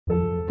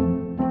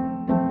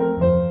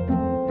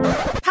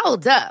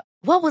Hold up.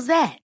 What was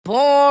that?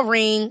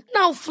 Boring.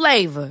 No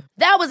flavor.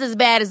 That was as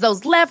bad as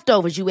those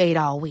leftovers you ate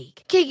all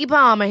week. Keke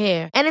Palmer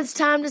here. And it's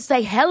time to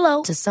say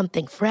hello to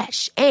something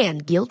fresh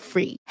and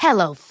guilt-free.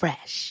 Hello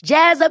Fresh.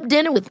 Jazz up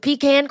dinner with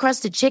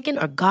pecan-crusted chicken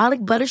or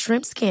garlic butter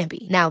shrimp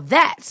scampi. Now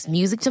that's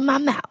music to my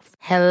mouth.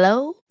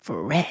 Hello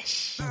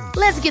Fresh.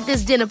 Let's get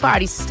this dinner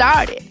party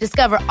started.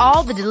 Discover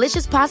all the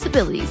delicious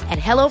possibilities at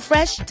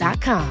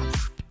hellofresh.com.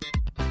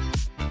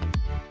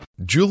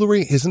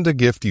 Jewelry isn't a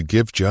gift you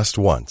give just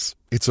once.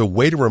 It's a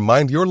way to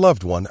remind your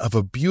loved one of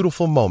a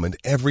beautiful moment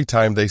every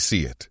time they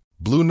see it.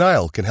 Blue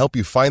Nile can help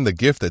you find the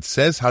gift that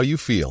says how you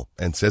feel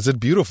and says it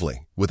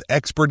beautifully, with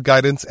expert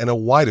guidance and a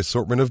wide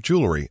assortment of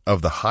jewelry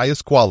of the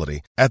highest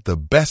quality at the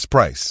best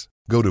price.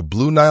 Go to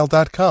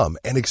BlueNile.com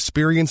and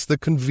experience the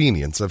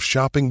convenience of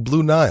shopping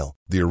Blue Nile,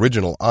 the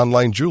original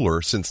online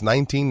jeweler since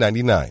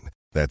 1999.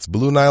 That's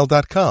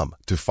BlueNile.com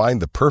to find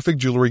the perfect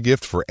jewelry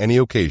gift for any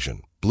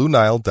occasion.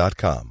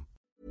 BlueNile.com.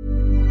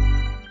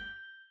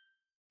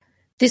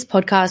 This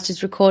podcast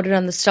is recorded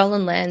on the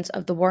stolen lands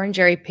of the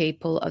Wurundjeri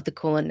people of the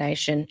Kulin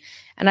Nation,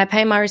 and I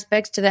pay my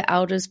respects to their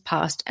elders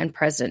past and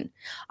present.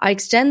 I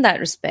extend that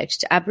respect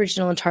to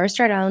Aboriginal and Torres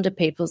Strait Islander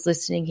peoples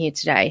listening here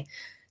today.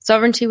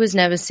 Sovereignty was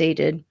never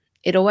ceded.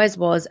 It always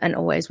was and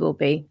always will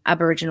be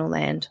Aboriginal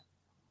land.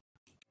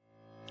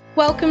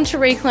 Welcome to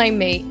Reclaim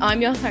Me.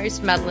 I'm your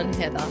host, Madeline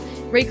Heather.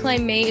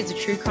 Reclaim Me is a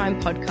true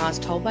crime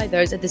podcast told by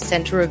those at the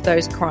centre of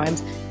those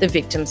crimes, the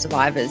victim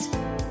survivors.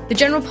 The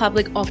general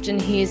public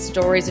often hears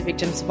stories of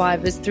victim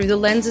survivors through the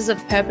lenses of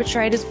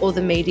perpetrators or the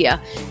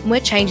media, and we're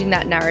changing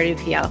that narrative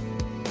here.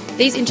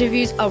 These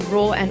interviews are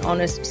raw and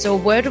honest, so a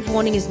word of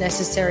warning is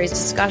necessary as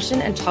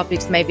discussion and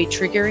topics may be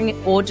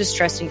triggering or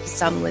distressing for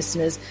some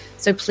listeners,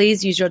 so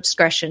please use your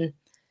discretion.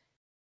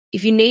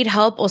 If you need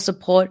help or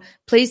support,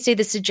 please see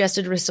the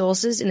suggested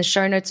resources in the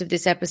show notes of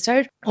this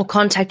episode or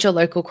contact your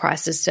local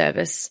crisis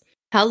service.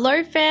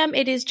 Hello fam,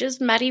 it is just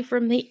Maddie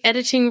from the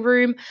editing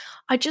room.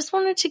 I just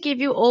wanted to give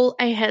you all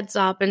a heads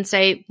up and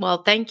say,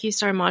 well, thank you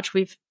so much.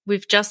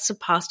 We've just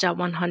surpassed our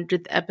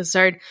 100th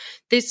episode.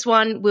 This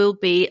one will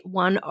be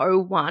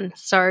 101.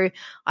 So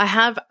I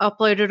have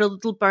uploaded a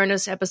little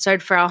bonus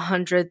episode for our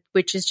 100th,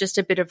 which is just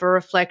a bit of a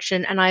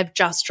reflection, and I've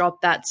just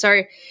dropped that.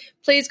 So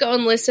please go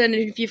and listen.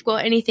 And if you've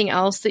got anything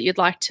else that you'd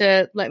like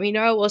to let me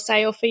know or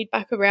say or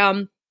feedback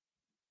around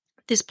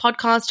this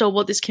podcast or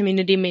what this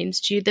community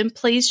means to you, then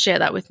please share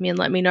that with me and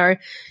let me know.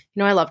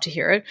 I love to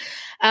hear it.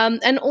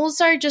 And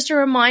also just a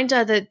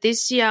reminder that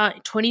this year,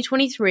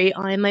 2023,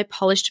 I am a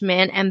Polished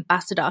Man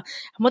ambassador. And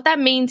what that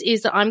means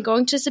is that I'm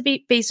going to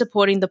be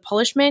supporting the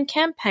Polished Man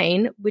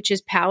campaign, which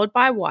is powered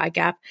by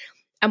YGAP.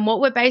 And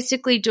what we're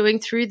basically doing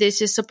through this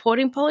is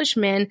supporting Polished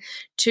Man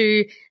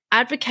to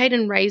advocate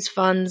and raise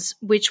funds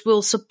which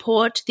will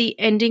support the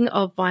ending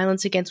of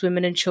violence against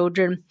women and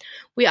children.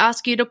 We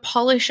ask you to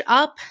polish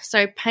up,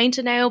 so paint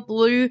a nail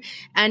blue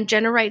and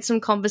generate some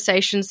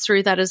conversations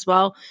through that as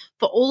well.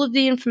 For all of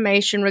the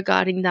information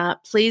regarding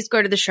that, please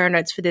go to the show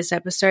notes for this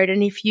episode.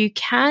 And if you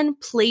can,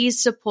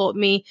 please support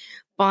me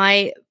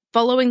by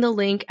following the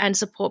link and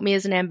support me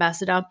as an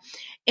ambassador.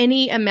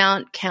 Any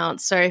amount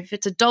counts. So if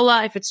it's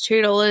 $1, if it's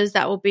 $2,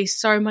 that will be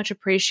so much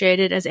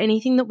appreciated, as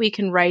anything that we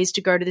can raise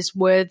to go to this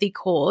worthy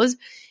cause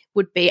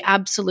would be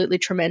absolutely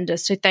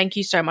tremendous. So thank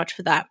you so much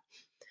for that.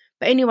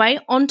 But anyway,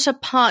 on to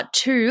part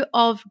 2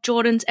 of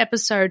Jordyn's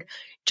episode.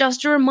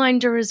 Just a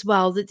reminder as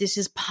well that this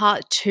is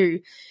part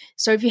 2.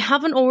 So if you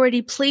haven't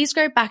already, please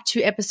go back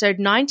to episode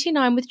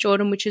 99 with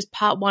Jordyn, which is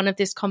part 1 of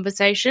this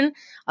conversation.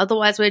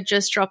 Otherwise, we're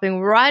just dropping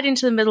right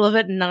into the middle of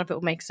it and none of it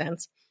will make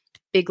sense.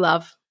 Big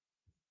love.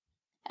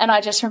 And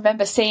I just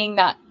remember seeing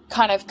that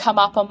kind of come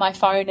up on my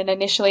phone, and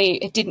initially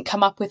it didn't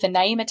come up with a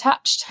name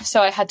attached.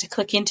 So I had to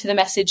click into the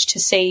message to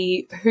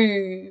see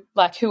who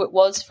it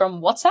was from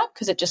WhatsApp,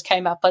 because it just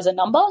came up as a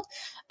number.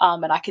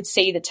 And I could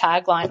see the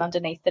tagline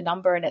underneath the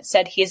number and it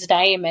said his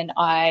name. And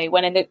I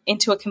went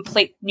into a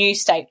complete new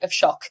state of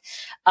shock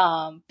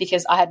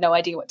because I had no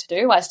idea what to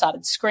do. I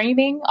started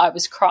screaming. I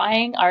was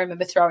crying. I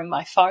remember throwing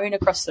my phone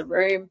across the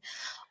room.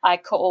 I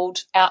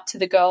called out to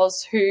the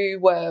girls who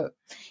were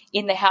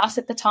in the house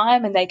at the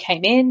time, and they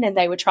came in and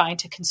they were trying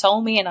to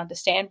console me and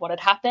understand what had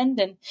happened.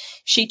 And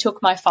she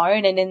took my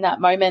phone, and in that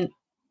moment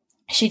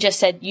she just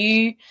said,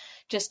 "You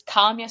just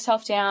calm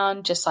yourself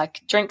down, just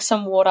drink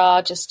some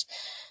water, just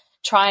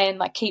try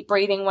and keep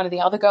breathing." One of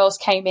the other girls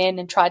came in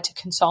and tried to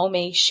console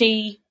me.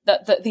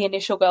 The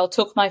initial girl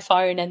took my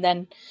phone and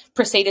then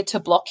proceeded to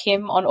block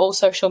him on all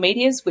social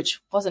medias, which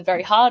wasn't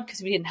very hard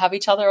because we didn't have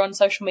each other on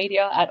social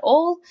media at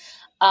all.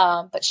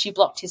 But she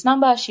blocked his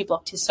number, she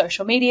blocked his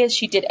social medias,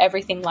 she did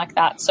everything like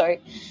that. So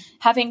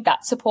having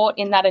that support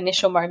in that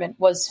initial moment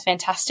was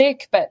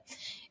fantastic, but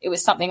it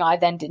was something I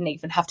then didn't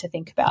even have to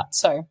think about.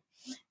 So,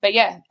 but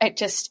yeah,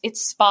 it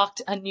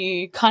sparked a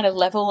new kind of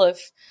level of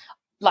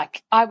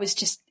I was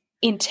just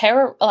in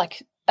terror,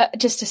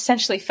 just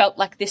essentially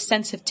felt this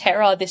sense of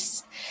terror,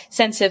 this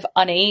sense of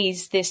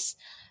unease, this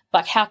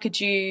Like, how could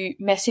you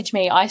message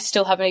me? I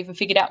still haven't even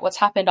figured out what's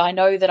happened. I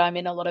know that I'm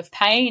in a lot of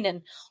pain,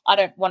 and I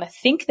don't want to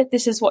think that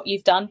this is what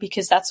you've done,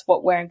 because that's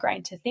what we're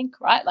ingrained to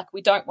think, right? Like,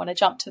 we don't want to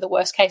jump to the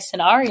worst case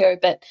scenario,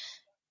 but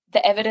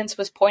the evidence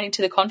was pointing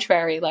to the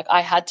contrary. Like,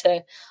 I had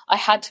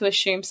to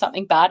assume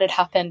something bad had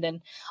happened,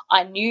 and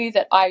I knew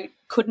that I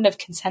couldn't have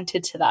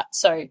consented to that.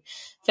 So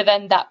for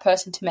then that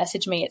person to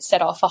message me, it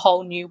set off a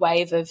whole new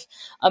wave of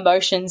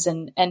emotions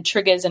and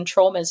triggers and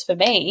traumas for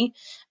me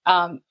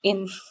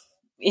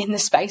in the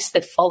space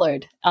that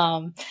followed.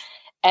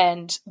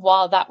 And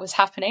while that was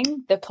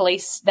happening, the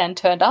police then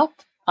turned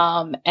up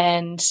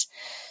and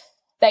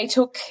they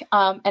took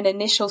an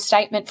initial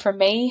statement from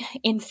me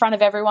in front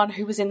of everyone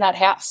who was in that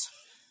house.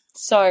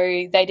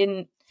 So they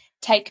didn't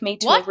take me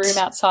to a room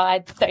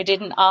outside. They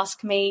didn't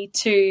ask me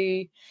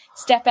to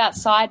step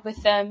outside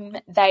with them.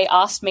 They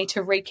asked me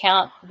to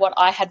recount what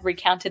I had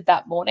recounted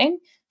that morning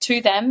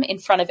to them in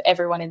front of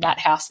everyone in that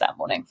house that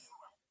morning.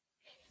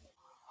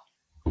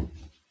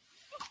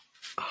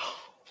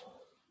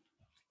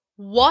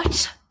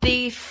 What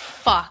the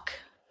fuck?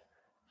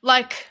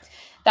 Like,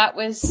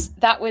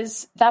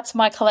 that's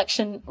my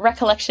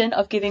recollection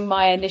of giving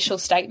my initial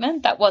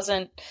statement. That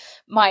wasn't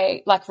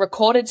my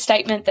recorded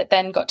statement that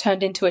then got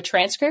turned into a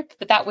transcript,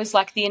 but that was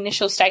the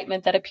initial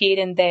statement that appeared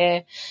in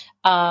their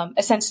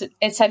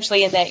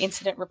essentially in their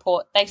incident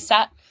report. They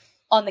sat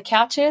on the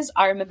couches.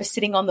 I remember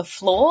sitting on the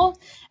floor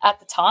at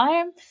the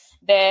time.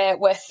 There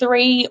were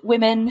 3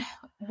 women.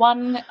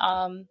 One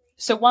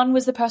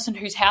was the person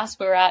whose house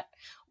we were at.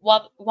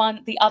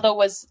 The other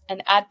was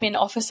an admin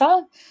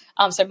officer,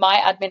 so my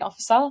admin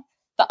officer.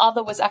 The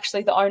other was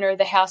actually the owner of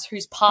the house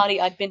whose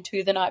party I'd been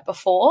to the night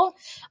before,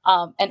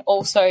 and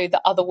also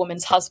the other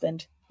woman's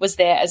husband was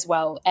there as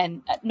well.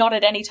 And not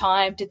at any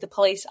time did the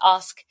police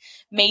ask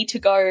me to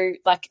go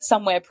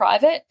somewhere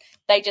private.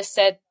 They just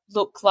said,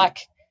 look,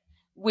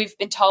 we've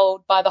been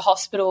told by the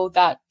hospital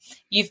that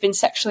you've been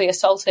sexually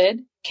assaulted.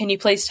 Can you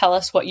please tell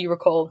us what you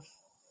recall?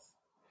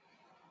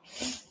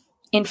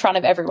 In front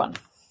of everyone.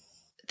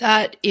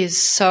 That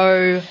is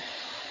so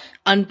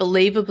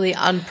unbelievably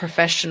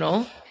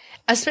unprofessional,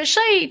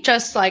 especially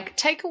just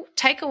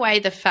take away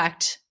the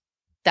fact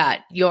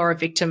that you're a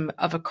victim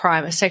of a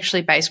crime, a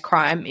sexually based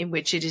crime in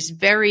which it is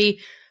very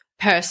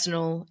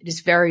personal, it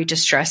is very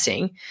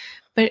distressing.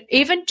 But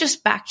even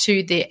just back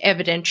to the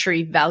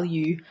evidentiary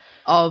value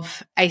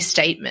of a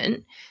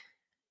statement,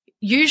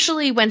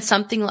 usually when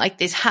something like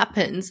this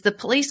happens, the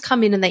police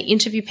come in and they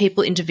interview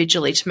people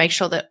individually to make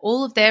sure that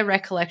all of their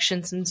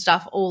recollections and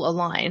stuff all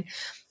align.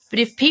 But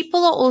if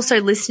people are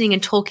also listening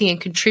and talking and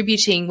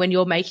contributing when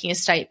you're making a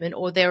statement,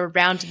 or they're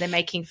around and they're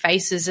making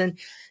faces, and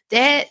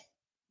they're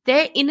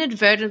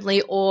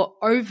inadvertently or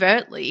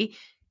overtly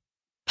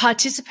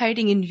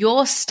participating in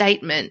your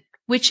statement,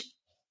 which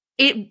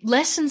it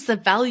lessens the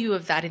value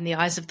of that in the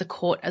eyes of the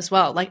court as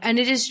well. And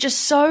it is just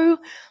so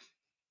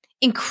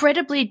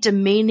incredibly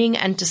demeaning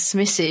and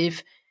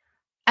dismissive.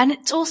 And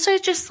it's also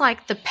just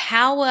the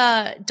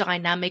power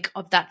dynamic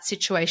of that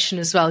situation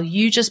as well.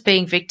 You just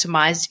being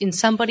victimized in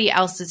somebody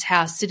else's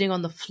house, sitting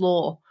on the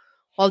floor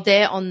while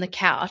they're on the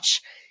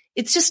couch.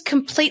 It's just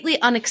completely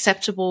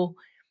unacceptable.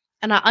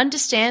 And I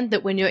understand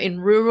that when you're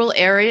in rural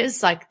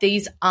areas,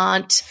 these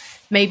aren't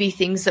maybe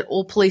things that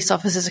all police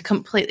officers are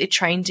completely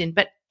trained in,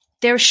 but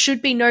there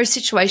should be no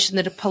situation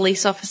that a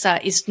police officer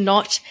is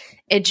not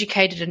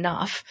educated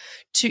enough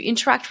to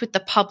interact with the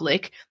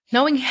public,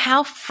 knowing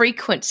how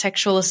frequent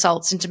sexual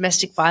assaults and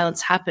domestic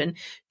violence happen,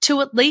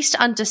 to at least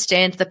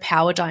understand the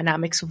power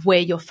dynamics of where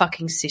you're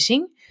fucking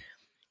sitting.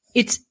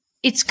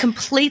 It's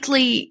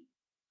completely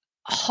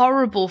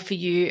horrible for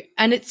you.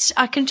 And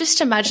I can just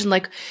imagine,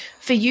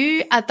 for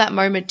you at that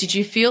moment, did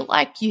you feel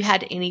like you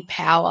had any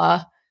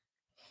power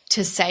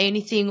to say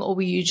anything, or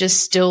were you just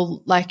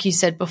still, like you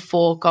said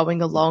before,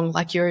 going along,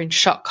 you're in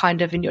shock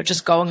kind of, and you're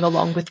just going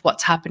along with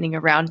what's happening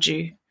around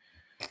you?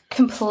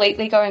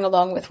 Completely going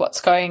along with what's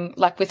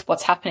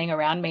happening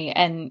around me.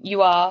 And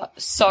you are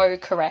so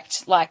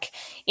correct.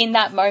 In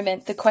that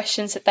moment, the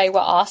questions that they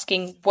were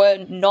asking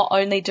were not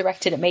only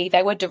directed at me,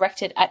 they were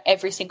directed at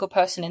every single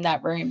person in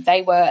that room.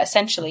 They were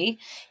essentially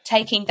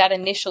taking that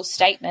initial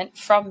statement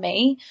from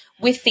me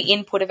with the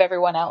input of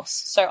everyone else.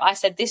 So I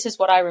said, this is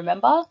what I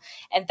remember.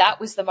 And that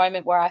was the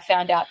moment where I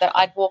found out that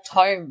I'd walked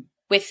home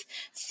with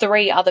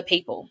 3 other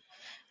people,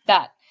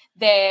 that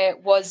there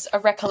was a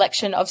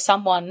recollection of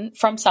someone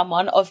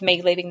of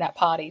me leaving that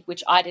party,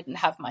 which I didn't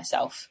have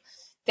myself.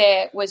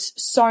 There was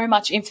so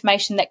much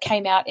information that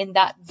came out in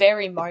that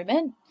very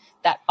moment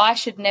that I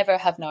should never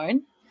have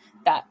known,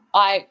 that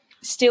I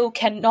still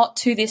cannot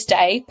to this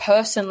day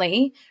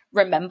personally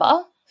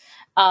remember,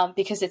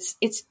 because it's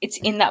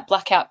in that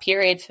blackout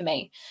period for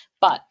me.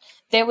 But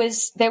there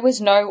was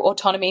no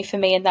autonomy for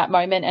me in that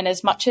moment. And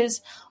as much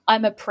as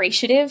I'm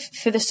appreciative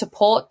for the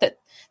support that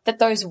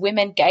those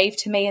women gave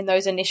to me in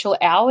those initial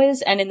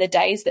hours and in the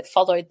days that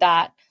followed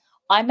that,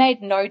 I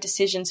made no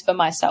decisions for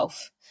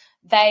myself.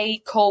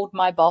 They called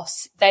my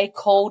boss. They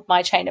called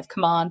my chain of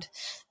command.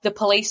 The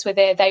police were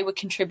there. They were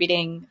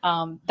contributing.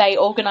 They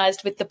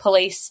organised with the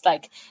police.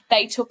 Like,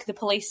 they took the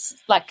police,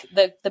 like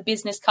the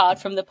business card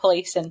from the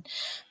police and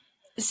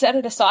set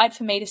it aside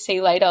for me to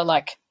see later.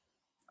 Like,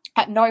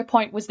 at no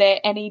point was there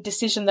any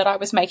decision that I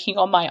was making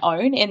on my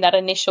own in that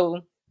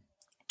initial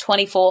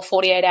 24,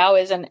 48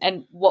 hours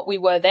and what we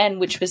were then,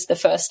 which was the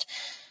first,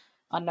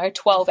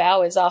 12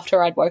 hours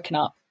after I'd woken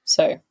up.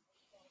 So.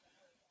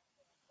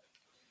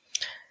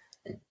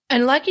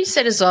 And like you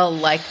said as well,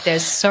 like,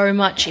 there's so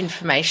much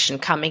information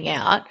coming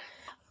out.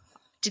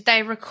 Did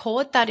they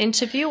record that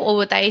interview, or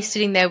were they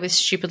sitting there with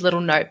stupid little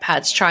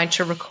notepads trying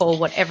to recall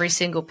what every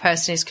single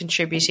person is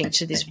contributing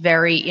to this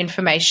very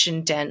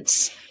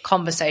information-dense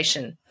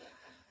conversation?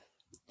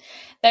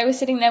 They were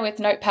sitting there with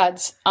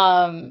notepads,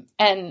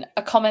 and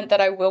a comment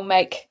that I will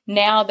make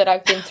now that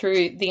I've been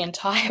through the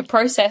entire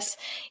process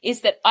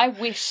is that I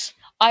wish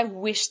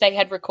they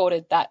had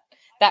recorded that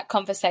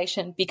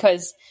conversation,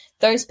 because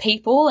those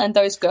people and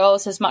those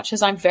girls, as much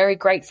as I'm very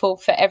grateful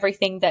for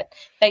everything that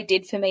they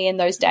did for me in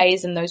those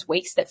days and those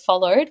weeks that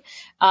followed,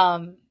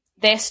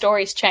 their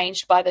stories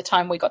changed by the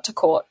time we got to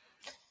court.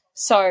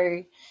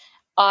 So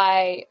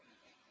I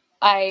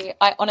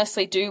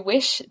honestly do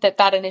wish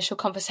that initial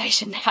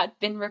conversation had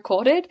been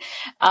recorded,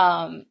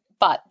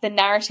 but the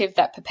narrative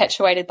that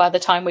perpetuated by the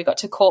time we got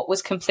to court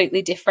was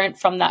completely different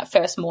from that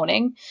first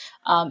morning,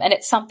 and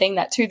it's something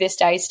that to this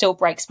day still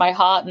breaks my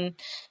heart. And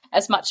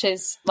as much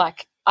as,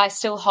 like, I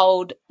still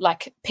hold,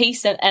 like,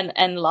 peace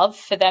and love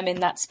for them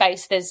in that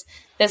space, there's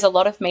a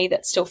lot of me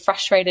that's still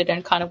frustrated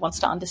and kind of wants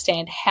to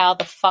understand how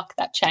the fuck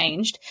that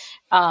changed,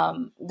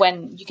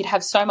 when you could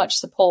have so much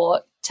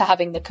support to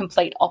having the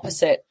complete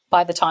opposite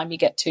by the time you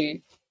get to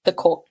the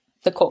court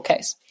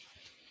case.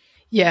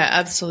 Yeah,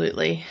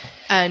 absolutely.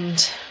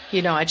 And,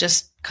 I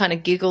just kind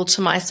of giggle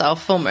to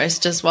myself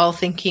almost as well,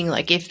 thinking,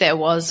 like, if there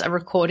was a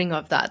recording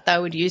of that, they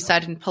would use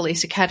that in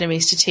police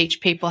academies to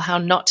teach people how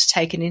not to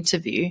take an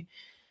interview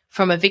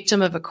from a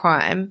victim of a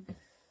crime,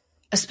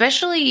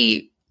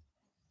 especially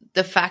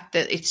the fact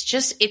that it's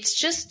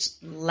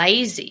just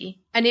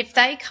lazy. And if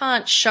they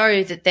can't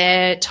show that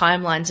their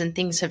timelines and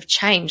things have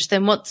changed,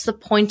 then what's the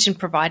point in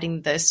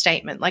providing the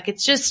statement? Like,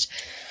 it's a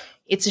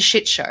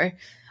shit show.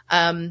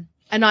 And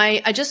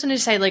I just wanted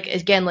to say, like,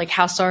 again, like,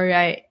 how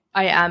sorry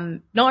I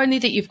am, not only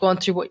that you've gone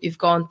through what you've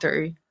gone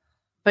through,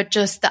 but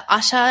just the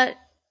utter,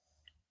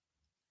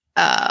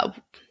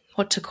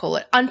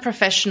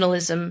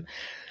 unprofessionalism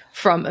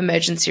from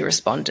emergency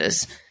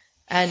responders.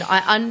 And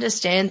I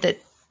understand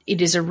that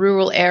it is a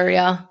rural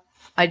area.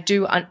 I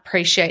do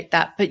appreciate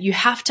that, but you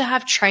have to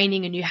have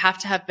training and you have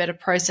to have better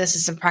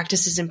processes and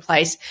practices in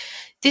place.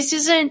 This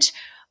isn't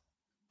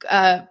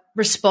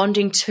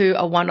responding to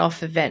a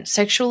one-off event.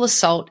 Sexual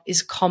assault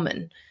is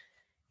common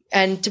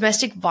and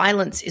domestic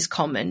violence is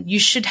common. You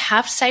should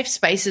have safe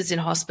spaces in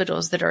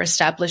hospitals that are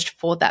established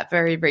for that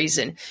very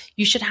reason.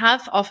 You should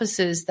have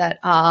officers that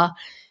are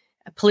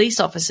police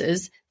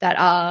officers that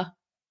are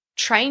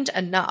trained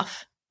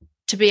enough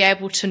to be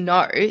able to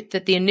know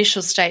that the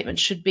initial statement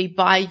should be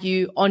by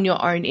you on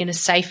your own in a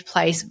safe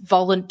place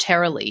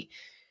voluntarily,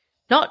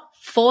 not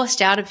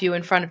forced out of you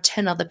in front of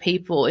 10 other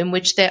people in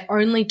which they're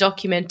only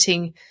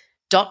documenting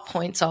dot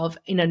points of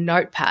in a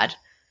notepad.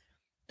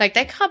 Like,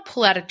 they can't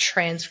pull out a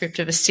transcript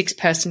of a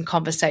 6-person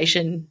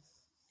conversation.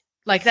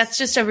 Like, that's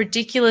just a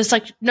ridiculous,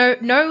 like, no,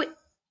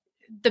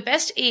 the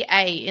best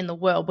EA in the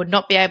world would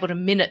not be able to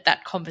minute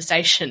that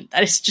conversation.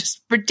 That is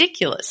just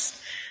ridiculous.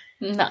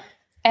 No.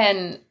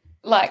 And,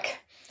 like,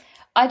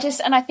 I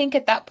think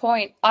at that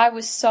point I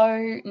was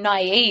so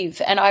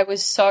naive and I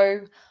was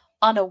so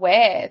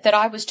unaware that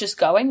I was just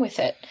going with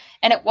it.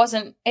 And it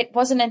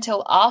wasn't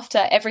until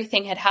after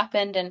everything had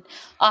happened and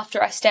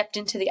after I stepped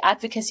into the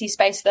advocacy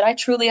space that I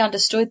truly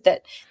understood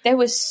that there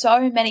was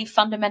so many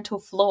fundamental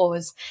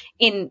flaws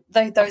in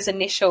those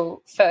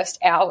initial first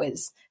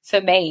hours for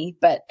me.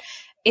 But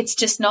it's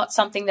just not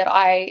something that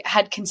I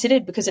had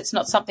considered because it's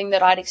not something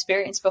that I'd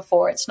experienced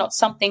before. It's not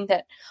something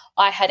that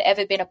I had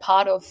ever been a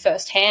part of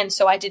firsthand.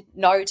 So I didn't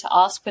know to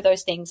ask for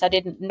those things. I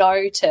didn't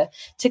know to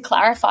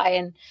clarify.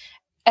 And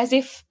as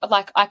if,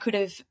 like, I could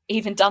have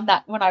even done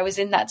that when I was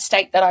in that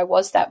state that I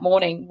was that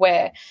morning,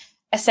 where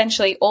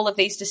essentially all of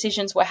these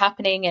decisions were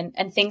happening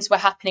and things were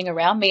happening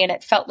around me, and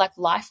it felt like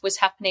life was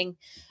happening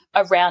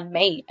around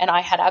me and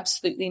I had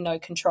absolutely no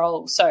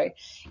control. So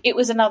it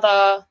was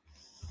another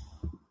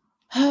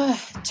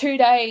 2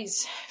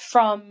 days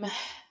from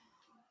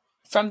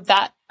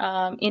that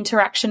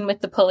interaction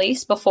with the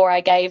police before I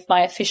gave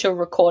my official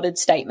recorded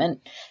statement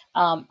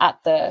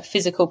at the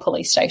physical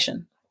police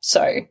station.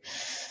 So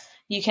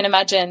you can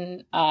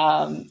imagine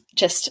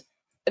just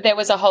there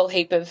was a whole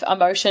heap of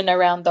emotion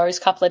around those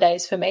couple of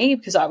days for me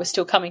because I was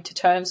still coming to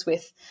terms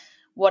with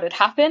what had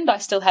happened. I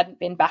still hadn't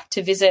been back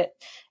to visit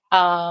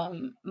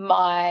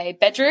my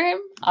bedroom.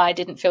 I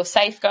didn't feel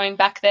safe going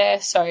back there.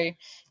 So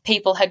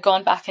people had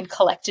gone back and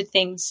collected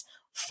things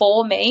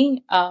for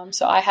me.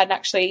 So I hadn't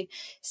actually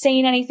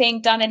seen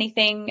anything, done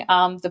anything.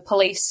 The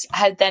police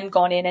had then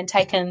gone in and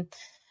taken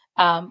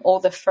all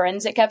the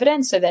forensic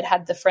evidence. So they'd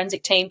had the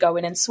forensic team go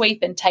in and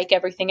sweep and take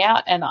everything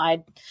out, and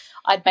I'd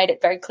made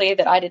it very clear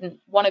that I didn't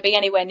want to be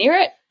anywhere near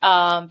it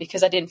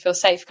because I didn't feel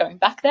safe going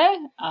back there.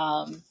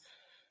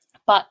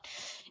 But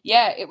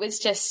yeah, it's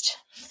just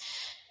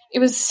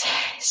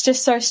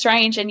so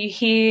strange. And you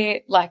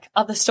hear like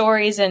other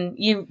stories and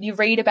you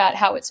read about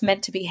how it's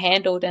meant to be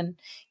handled, and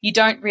you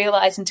don't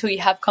realize until you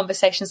have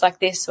conversations like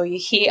this or you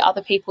hear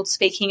other people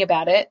speaking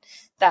about it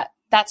that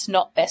that's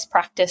not best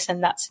practice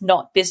and that's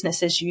not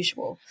business as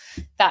usual.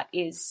 That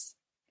is,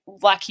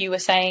 like you were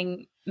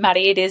saying,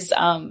 Maddie, it is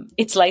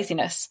it's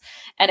laziness,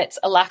 and it's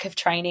a lack of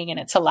training, and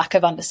it's a lack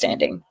of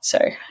understanding. So,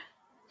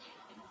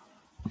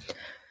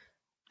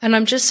 and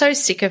I'm just so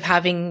sick of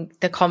having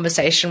the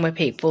conversation where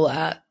people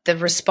the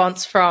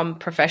response from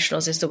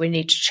professionals is that we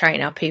need to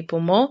train our people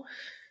more.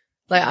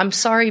 Like, I'm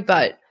sorry,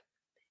 but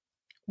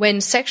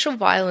when sexual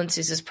violence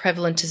is as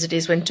prevalent as it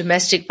is, when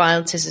domestic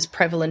violence is as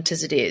prevalent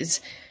as it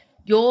is,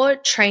 your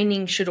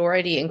training should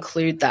already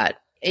include that.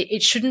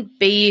 It shouldn't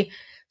be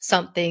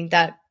something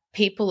that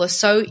people are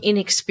so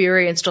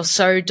inexperienced or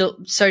so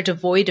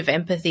devoid of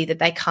empathy that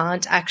they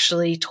can't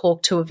actually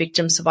talk to a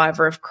victim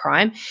survivor of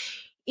crime.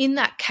 In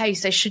that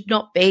case, they should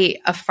not be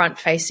a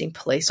front-facing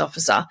police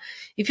officer.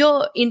 If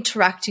you're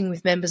interacting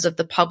with members of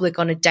the public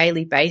on a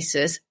daily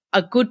basis,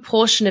 a good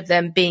portion of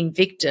them being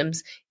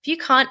victims, if you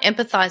can't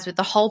empathize with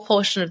the whole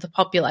portion of the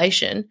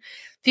population,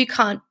 if you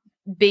can't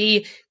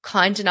be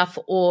kind enough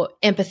or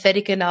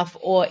empathetic enough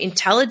or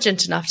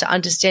intelligent enough to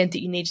understand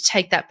that you need to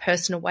take that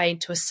person away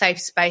into a safe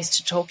space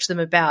to talk to them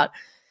about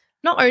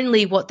not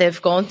only what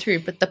they've gone through,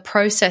 but the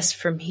process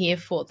from here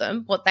for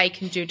them, what they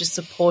can do to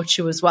support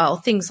you as well,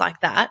 things like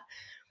that.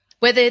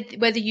 Whether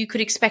you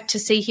could expect to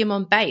see him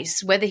on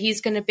base, whether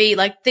he's going to be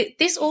like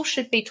this all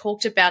should be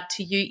talked about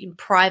to you in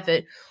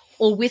private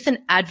or with an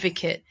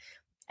advocate.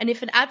 And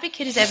if an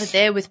advocate is ever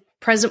there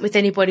present with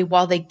anybody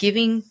while they're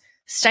giving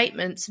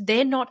statements,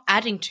 they're not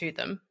adding to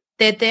them.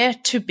 They're there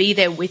to be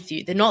there with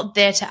you. They're not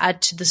there to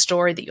add to the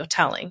story that you're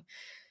telling.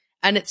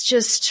 And it's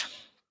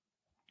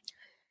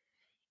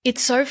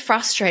so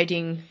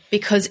frustrating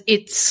because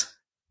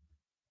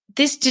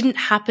this didn't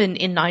happen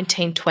in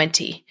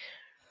 1920.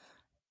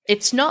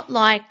 It's not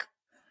like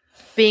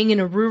being in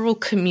a rural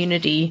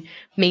community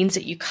means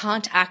that you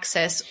can't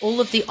access all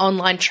of the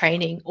online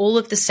training, all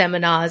of the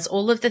seminars,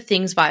 all of the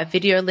things via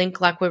video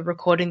link like we're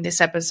recording this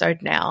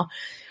episode now.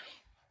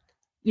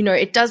 You know,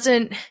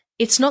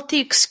 it's not the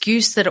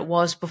excuse that it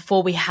was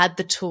before we had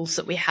the tools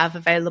that we have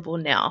available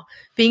now.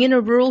 Being in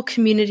a rural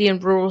community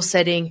and rural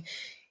setting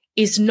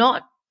is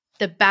not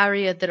the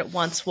barrier that it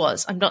once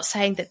was. I'm not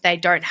saying that they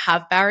don't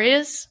have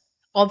barriers.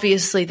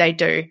 Obviously they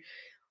do.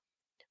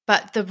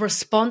 But the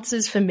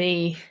responses for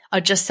me are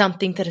just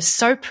something that is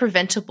so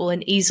preventable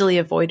and easily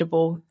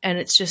avoidable. And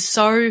it's just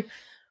so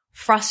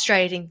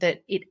frustrating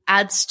that it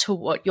adds to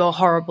what your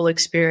horrible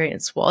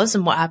experience was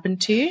and what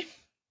happened to you.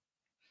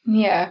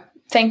 Yeah,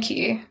 thank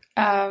you.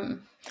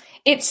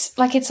 It's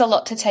a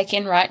lot to take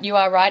in, right? You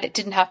are right. It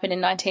didn't happen in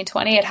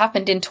 1920. It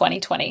happened in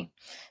 2020.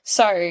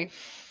 So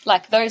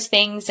like those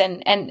things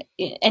and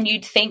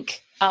you'd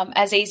think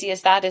as easy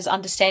as that is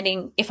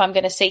understanding if I'm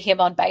going to see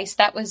him on base.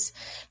 That was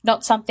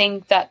not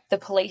something that the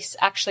police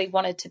actually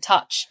wanted to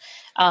touch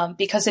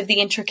because of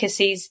the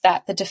intricacies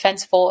that the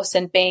Defence Force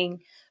and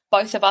being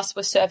both of us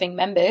were serving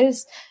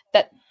members,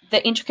 that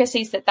the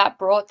intricacies that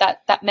brought,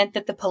 that meant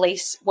that the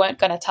police weren't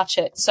going to touch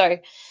it. So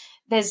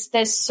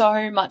there's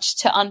so much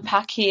to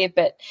unpack here,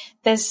 but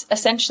there's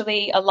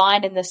essentially a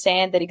line in the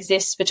sand that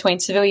exists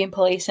between civilian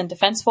police and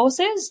Defence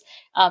Forces.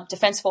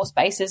 Defence Force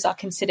bases are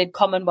considered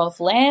Commonwealth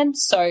land.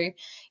 So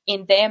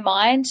in their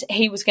mind,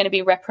 he was going to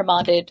be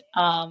reprimanded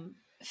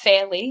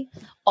fairly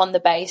on the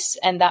base,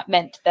 and that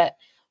meant that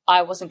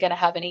I wasn't going to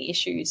have any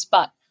issues.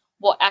 But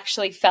what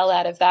actually fell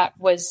out of that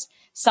was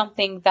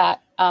something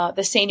that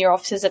the senior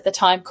officers at the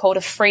time called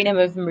a freedom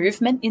of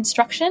movement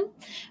instruction,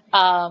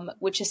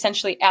 which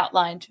essentially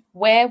outlined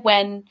where,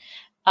 when,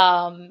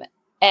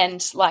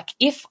 and like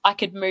if I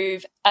could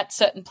move at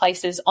certain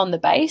places on the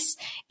base.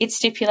 It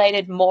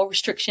stipulated more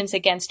restrictions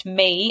against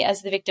me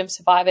as the victim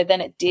survivor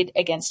than it did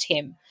against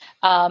him.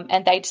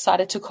 And they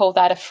decided to call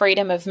that a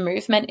freedom of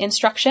movement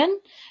instruction,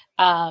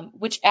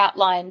 which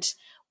outlined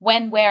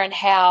when, where, and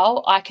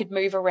how I could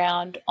move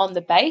around on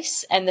the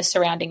base and the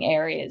surrounding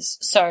areas.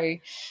 So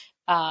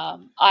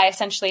I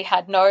essentially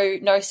had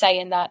no say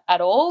in that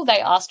at all. They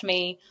asked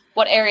me,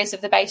 what areas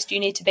of the base do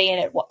you need to be in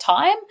at what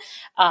time?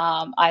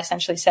 I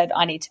essentially said,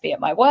 I need to be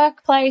at my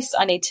workplace.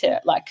 I need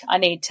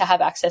to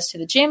have access to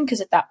the gym,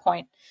 because at that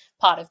point,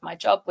 part of my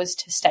job was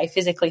to stay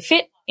physically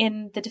fit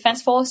in the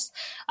Defence Force.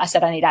 I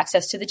said, I need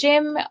access to the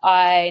gym.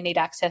 I need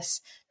access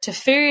to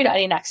food. I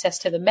need access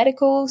to the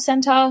medical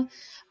centre.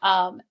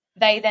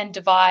 They then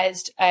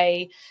devised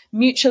a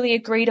mutually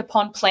agreed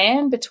upon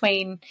plan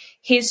between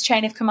his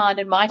chain of command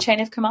and my chain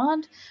of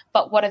command.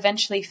 But what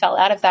eventually fell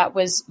out of that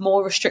was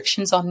more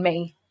restrictions on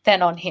me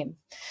than on him.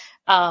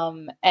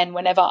 And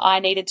whenever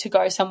I needed to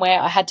go somewhere,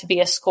 I had to be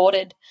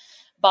escorted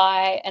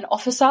by an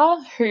officer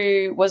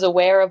who was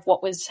aware of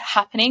what was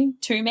happening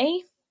to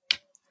me.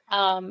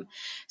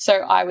 So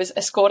I was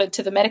escorted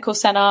to the medical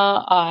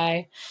center.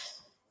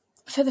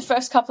 For the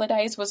first couple of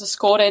days, was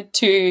escorted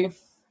to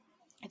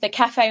the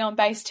cafe on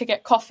base to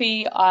get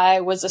coffee.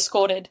 I was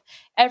escorted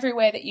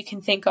everywhere that you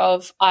can think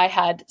of. I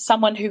had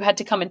someone who had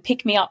to come and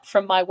pick me up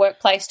from my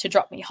workplace to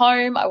drop me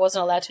home. I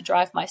wasn't allowed to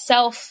drive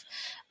myself.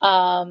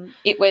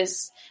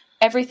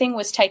 Everything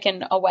was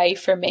taken away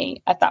from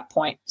me at that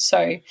point.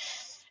 So,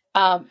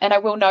 and I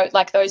will note,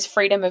 like, those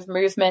freedom of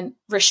movement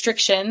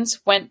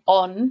restrictions went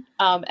on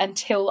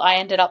until I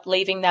ended up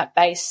leaving that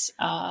base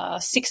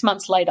 6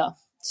 months later.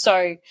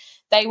 So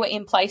they were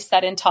in place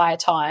that entire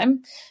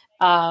time.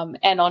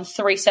 And on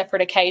 3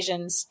 separate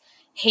occasions,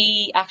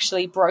 he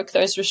actually broke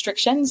those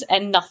restrictions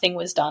and nothing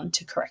was done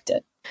to correct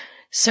it.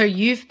 So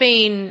you've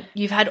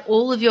had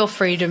all of your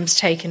freedoms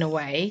taken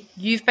away.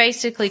 You've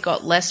basically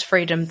got less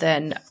freedom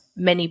than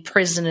many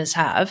prisoners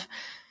have.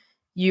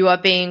 You are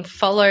being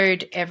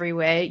followed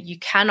everywhere. You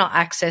cannot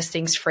access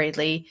things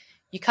freely.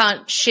 You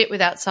can't shit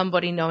without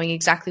somebody knowing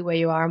exactly where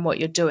you are and what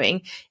you're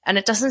doing. And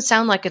it doesn't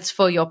sound like it's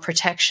for your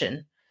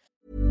protection.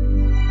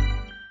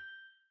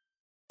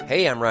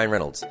 Hey, I'm Ryan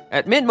Reynolds.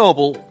 At Mint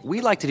Mobile,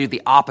 we like to do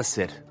the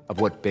opposite of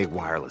what Big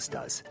Wireless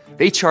does.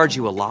 They charge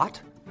you a lot.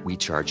 We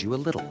charge you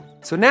a little.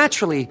 So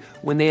naturally,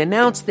 when they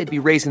announced they'd be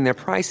raising their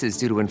prices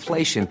due to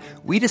inflation,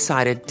 we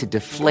decided to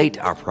deflate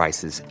our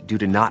prices due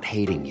to not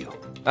hating you.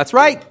 That's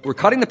right. We're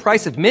cutting the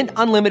price of Mint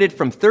Unlimited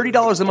from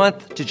 $30 a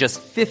month to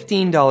just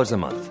 $15 a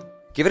month.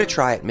 Give it a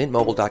try at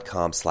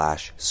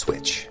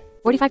mintmobile.com/switch.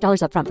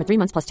 $45 up front for 3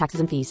 months plus taxes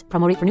and fees.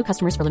 Promo rate for new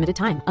customers for limited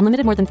time.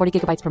 Unlimited more than 40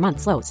 gigabytes per month.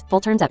 Slows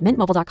full terms at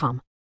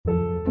mintmobile.com.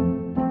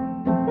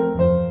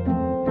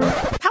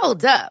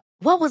 Hold up.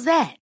 What was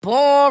that?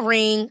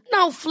 Boring.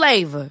 No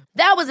flavor.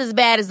 That was as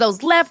bad as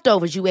those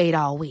leftovers you ate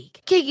all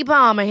week. Keke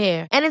Palmer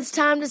here, and it's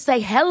time to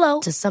say hello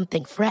to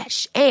something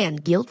fresh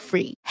and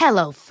guilt-free.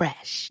 Hello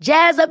Fresh.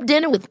 Jazz up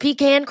dinner with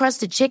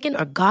pecan-crusted chicken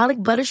or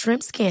garlic butter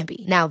shrimp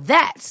scampi. Now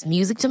that's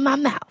music to my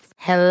mouth.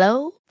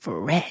 Hello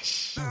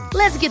Fresh.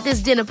 Let's get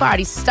this dinner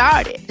party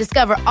started.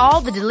 Discover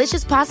all the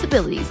delicious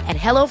possibilities at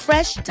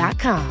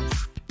hellofresh.com.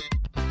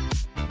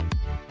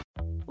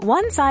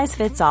 One size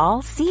fits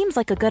all seems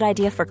like a good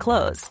idea for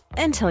clothes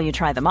until you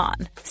try them on.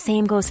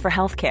 Same goes for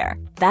healthcare.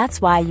 That's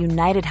why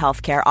United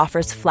Healthcare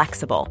offers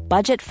flexible,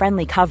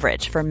 budget-friendly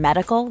coverage for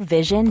medical,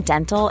 vision,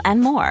 dental, and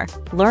more.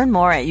 Learn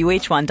more at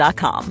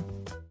uh1.com.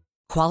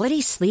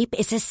 Quality sleep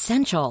is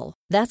essential.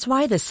 That's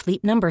why the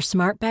Sleep Number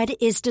Smart Bed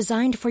is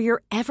designed for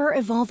your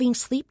ever-evolving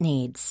sleep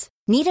needs.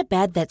 Need a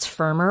bed that's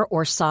firmer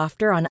or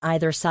softer on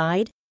either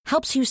side?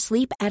 Helps you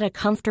sleep at a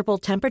comfortable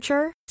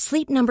temperature?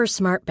 Sleep Number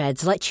Smart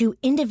Beds let you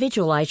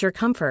individualize your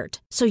comfort,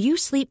 so you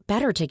sleep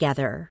better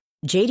together.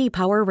 J.D.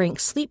 Power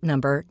ranks Sleep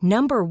Number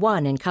number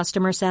 1 in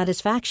customer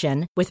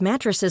satisfaction with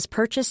mattresses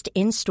purchased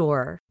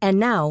in-store. And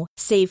now,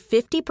 save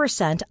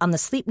 50% on the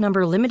Sleep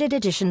Number Limited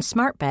Edition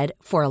Smart Bed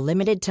for a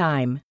limited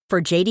time. For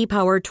J.D.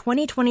 Power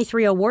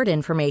 2023 award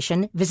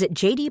information, visit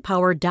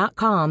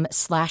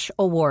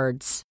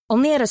jdpower.com/awards.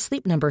 Only at a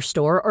Sleep Number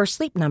store or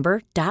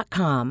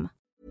sleepnumber.com.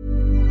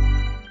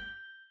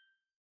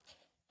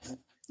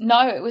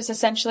 No, it was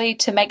essentially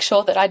to make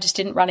sure that I just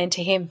didn't run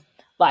into him.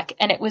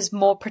 And it was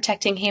more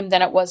protecting him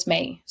than it was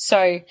me.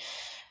 So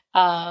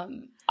I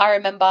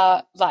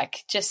remember,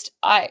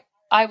 I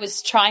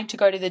was trying to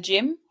go to the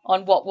gym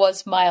on what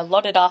was my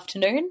allotted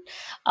afternoon.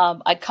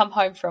 I'd come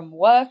home from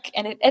work,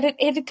 and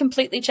it had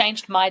completely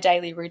changed my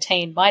daily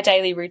routine. My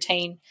daily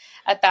routine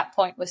at that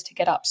point was to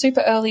get up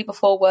super early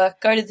before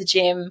work, go to the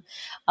gym,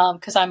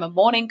 because I'm a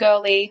morning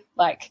girly,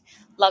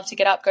 love to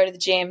get up, go to the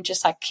gym,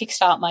 just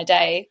kickstart my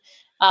day.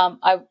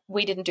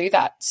 We didn't do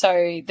that.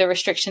 So the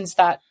restrictions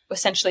that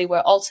essentially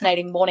were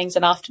alternating mornings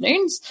and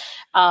afternoons.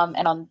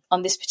 And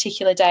on this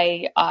particular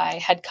day, I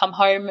had come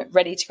home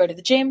ready to go to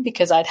the gym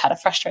because I'd had a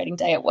frustrating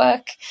day at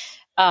work.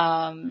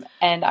 And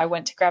I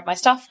went to grab my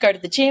stuff, go to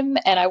the gym,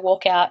 and I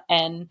walk out,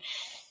 and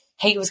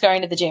he was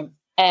going to the gym,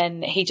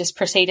 and he just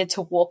proceeded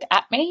to walk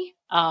at me,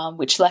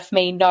 which left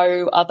me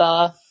no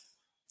other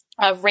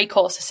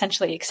recourse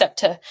essentially except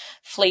to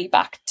flee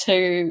back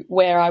to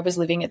where I was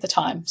living at the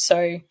time.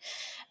 So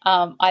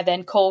I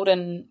then called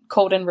and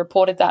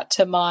reported that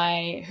to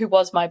who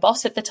was my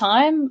boss at the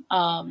time.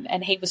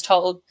 And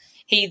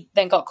he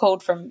then got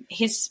called from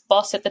his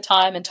boss at the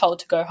time and told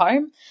to go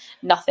home.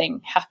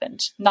 Nothing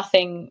happened.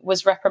 Nothing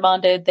was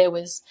reprimanded.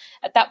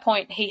 At that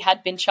point, he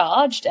had been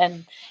charged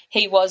and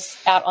he was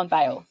out on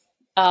bail.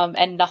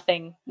 And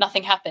nothing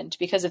happened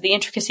because of the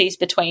intricacies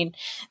between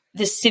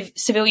the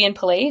civilian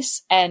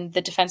police and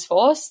the Defence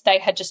Force. They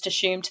had just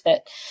assumed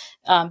that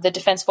the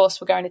Defence Force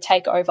were going to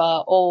take over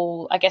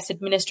all, I guess,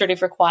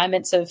 administrative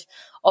requirements of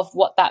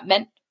what that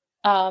meant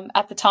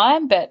at the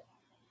time, but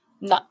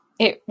no,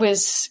 it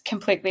was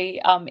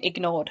completely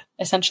ignored,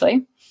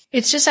 essentially.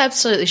 It's just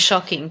absolutely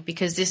shocking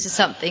because this is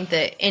something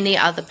that any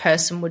other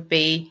person would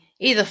be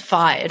either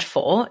fired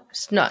for.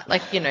 It's not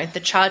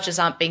the charges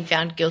aren't being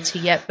found guilty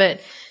yet, but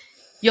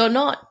you're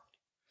not,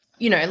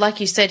 like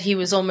you said, he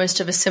was almost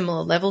of a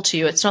similar level to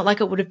you. It's not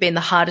like it would have been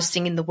the hardest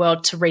thing in the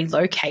world to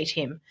relocate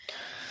him.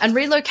 And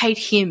relocate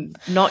him,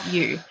 not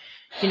you.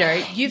 You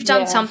know, you've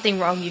done something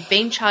wrong. You've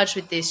been charged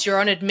with this. You're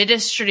on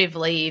administrative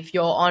leave.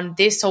 You're on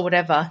this or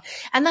whatever.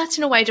 And that's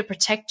in a way to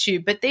protect you.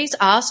 But these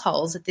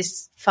assholes at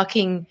this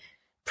fucking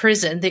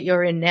prison that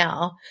you're in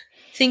now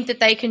think that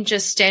they can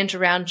just stand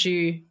around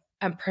you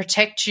and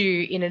protect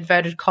you in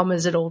inverted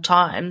commas at all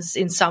times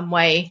in some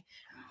way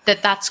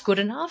that's good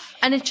enough.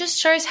 And it just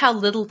shows how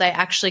little they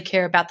actually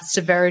care about the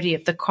severity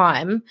of the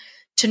crime,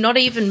 to not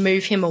even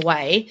move him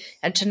away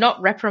and to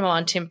not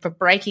reprimand him for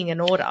breaking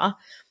an order.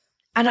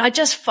 And I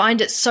just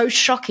find it so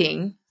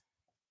shocking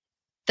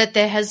that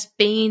there has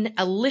been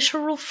a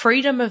literal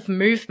freedom of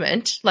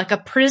movement, like a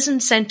prison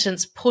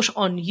sentence put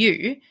on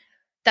you,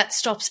 that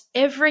stops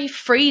every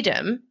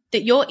freedom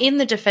that you're in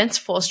the Defence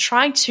Force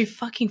trying to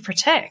fucking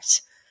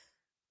protect.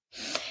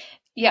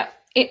 Yeah.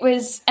 It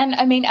was, and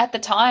I mean, at the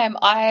time,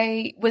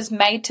 I was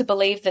made to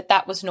believe that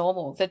that was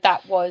normal,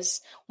 that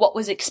was what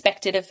was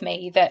expected of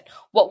me, that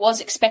what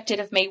was expected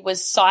of me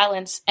was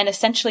silence and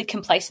essentially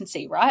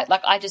complacency, right?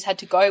 Like, I just had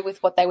to go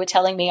with what they were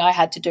telling me I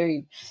had to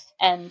do.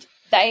 And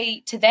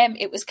to them,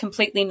 it was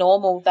completely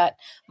normal that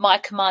my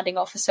commanding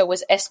officer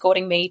was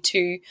escorting me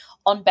to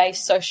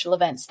on-base social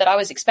events that I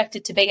was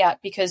expected to be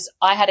at, because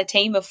I had a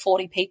team of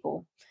 40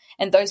 people.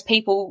 And those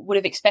people would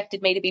have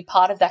expected me to be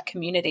part of that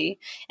community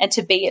and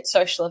to be at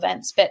social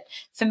events. But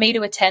for me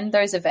to attend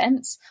those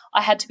events,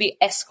 I had to be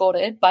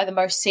escorted by the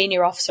most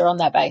senior officer on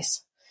that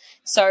base.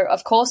 So,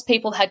 of course,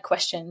 people had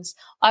questions.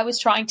 I was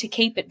trying to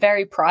keep it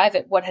very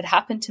private, what had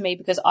happened to me,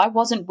 because I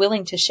wasn't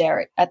willing to share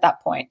it at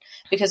that point,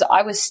 because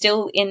I was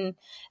still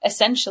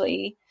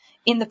essentially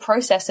in the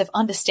process of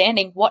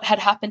understanding what had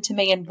happened to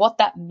me and what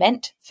that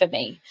meant for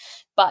me.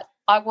 But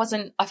I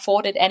wasn't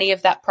afforded any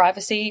of that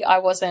privacy.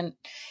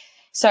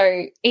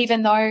 So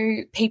even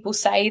though people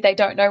say they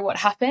don't know what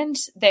happened,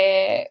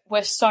 there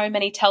were so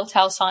many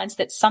telltale signs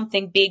that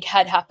something big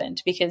had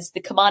happened, because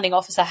the commanding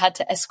officer had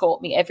to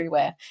escort me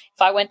everywhere.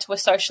 If I went to a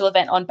social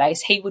event on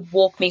base, he would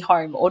walk me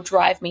home or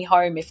drive me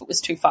home if it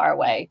was too far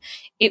away.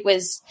 It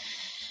was,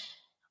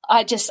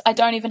 I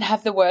don't even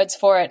have the words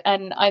for it.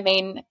 And I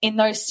mean, in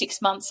those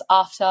 6 months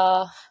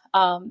after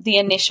the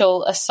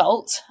initial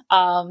assault,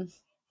 and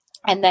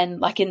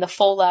then like in the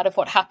fallout of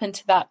what happened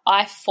to that,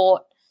 I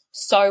fought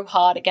so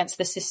hard against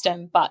the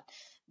system, but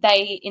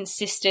they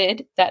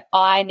insisted that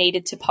I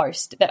needed to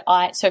post.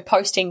 So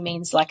posting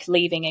means like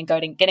leaving and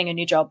getting a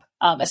new job,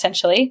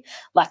 essentially,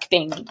 like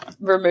being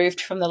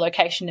removed from the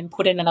location and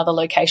put in another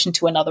location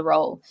to another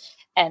role.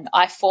 And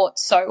I fought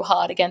so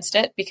hard against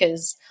it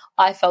because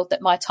I felt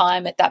that my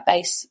time at that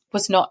base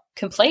was not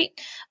complete.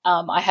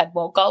 I had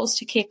more goals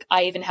to kick.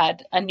 I even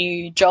had a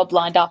new job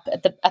lined up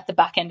at the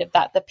back end of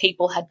that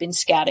people had been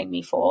scouting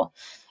me for.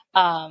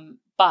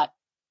 But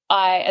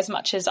as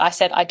much as I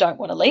said, I don't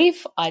want to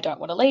leave,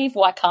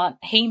 why can't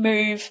he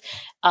move?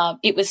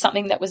 It was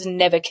something that was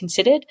never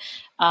considered.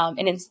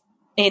 And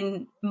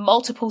in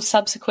multiple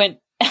subsequent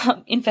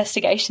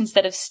investigations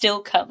that have still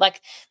come,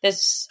 like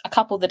there's a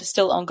couple that are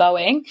still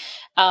ongoing,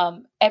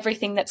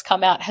 everything that's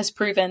come out has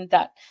proven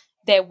that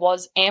there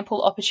was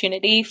ample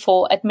opportunity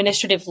for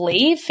administrative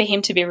leave for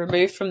him to be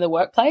removed from the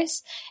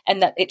workplace,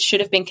 and that it should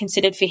have been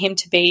considered for him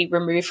to be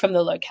removed from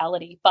the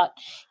locality. But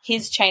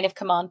his chain of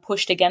command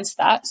pushed against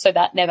that, so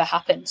that never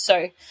happened.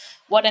 So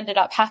what ended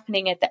up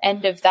happening at the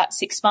end of that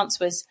 6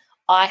 months was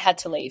I had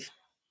to leave,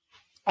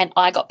 and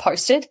I got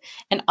posted,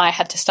 and I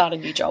had to start a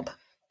new job.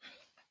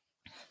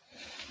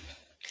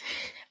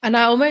 And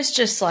I almost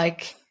just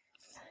like...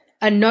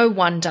 And no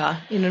wonder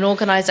in an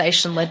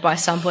organisation led by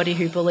somebody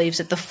who believes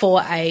that the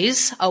 4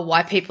 A's are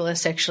why people are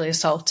sexually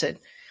assaulted.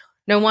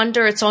 No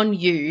wonder it's on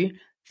you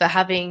for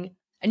having,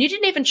 and you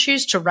didn't even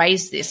choose to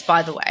raise this,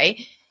 by the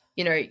way,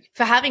 you know,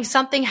 for having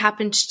something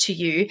happened to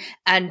you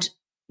and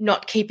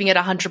not keeping it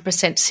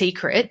 100%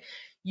 secret.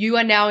 You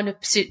are now in a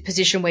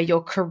position where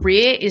your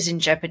career is in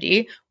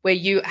jeopardy, where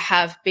you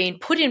have been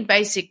put in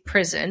basic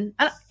prison.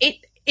 And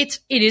it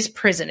is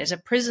prison. It's a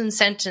prison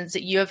sentence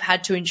that you have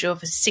had to endure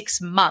for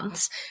 6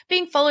 months,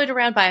 being followed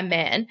around by a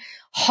man.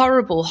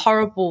 Horrible,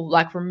 horrible,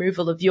 like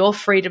removal of your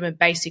freedom and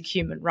basic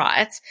human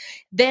rights.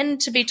 Then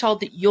to be told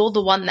that you're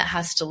the one that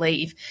has to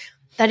leave.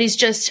 That is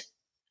just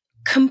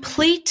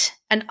complete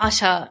and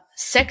utter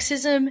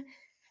sexism.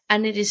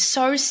 And it is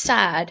so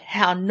sad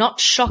how not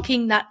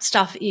shocking that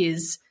stuff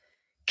is,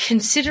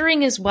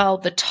 considering as well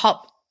the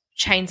top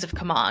chains of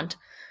command.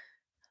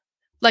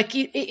 Like,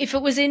 if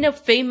it was in a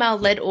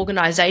female-led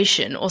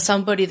organization or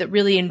somebody that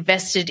really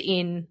invested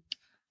in,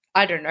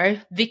 I don't know,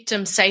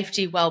 victim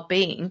safety,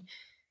 well-being,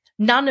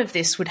 none of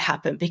this would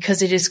happen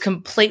because it is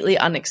completely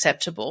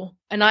unacceptable.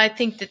 And I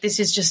think that this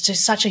is just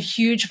such a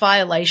huge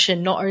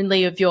violation, not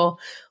only of your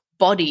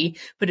body,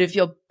 but of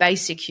your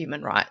basic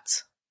human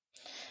rights.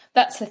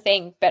 That's the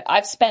thing. But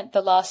I've spent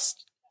the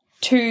last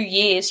 2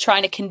 years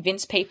trying to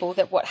convince people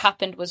that what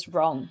happened was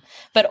wrong.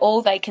 But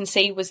all they can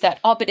see was that,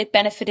 but it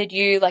benefited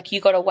you, like you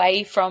got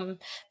away from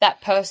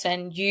that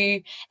person.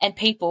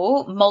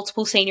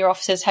 Multiple senior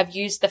officers have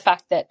used the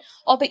fact that,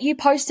 but you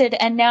posted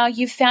and now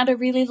you've found a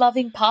really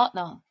loving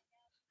partner.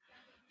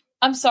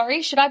 I'm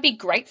sorry, should I be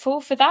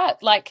grateful for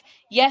that? Like,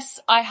 yes,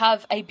 I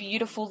have a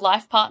beautiful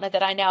life partner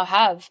that I now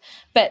have,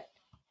 but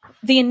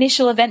the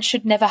initial event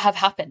should never have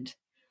happened.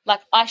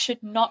 Like, I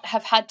should not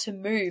have had to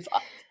move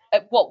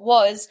what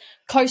was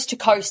coast to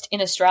coast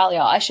in Australia.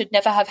 I should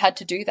never have had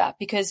to do that,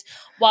 because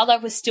while I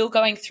was still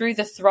going through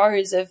the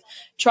throes of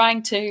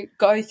trying to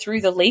go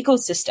through the legal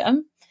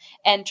system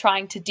and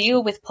trying to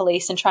deal with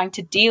police and trying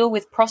to deal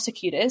with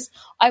prosecutors,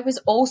 I was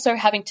also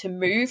having to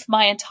move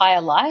my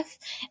entire life.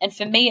 And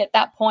for me at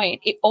that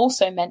point, it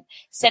also meant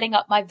setting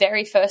up my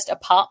very first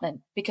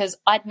apartment, because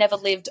I'd never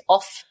lived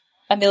off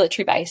a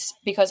military base,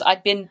 because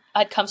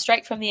I'd come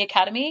straight from the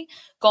academy,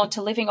 gone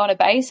to living on a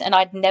base, and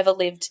I'd never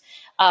lived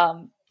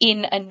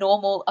in a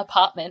normal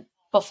apartment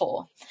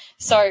before.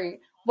 So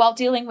while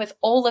dealing with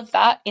all of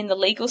that in the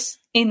legal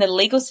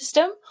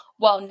system,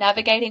 while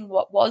navigating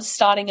what was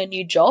starting a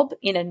new job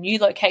in a new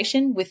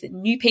location with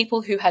new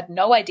people who had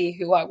no idea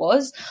who I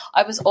was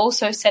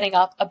also setting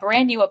up a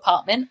brand new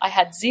apartment. I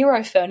had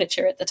zero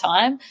furniture at the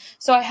time.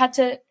 So I had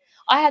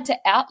to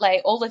outlay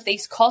all of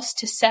these costs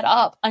to set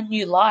up a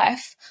new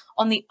life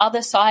on the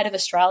other side of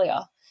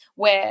Australia,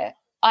 where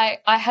I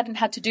hadn't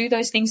had to do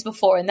those things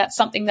before. And that's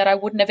something that I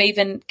wouldn't have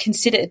even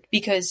considered,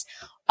 because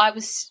I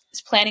was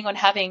planning on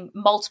having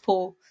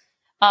multiple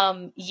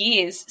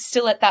years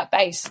still at that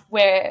base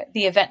where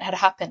the event had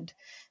happened.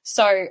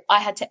 So I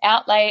had to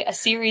outlay a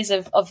series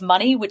of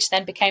money, which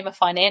then became a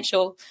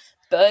financial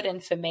burden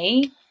for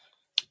me.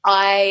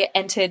 I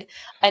entered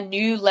a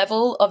new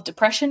level of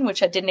depression,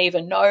 which I didn't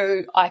even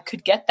know I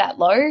could get that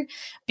low,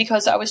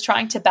 because I was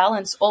trying to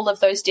balance all of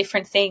those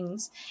different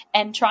things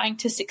and trying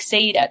to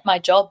succeed at my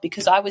job,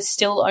 because I was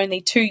still only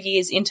 2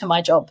 years into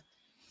my job.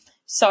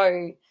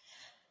 So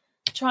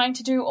trying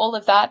to do all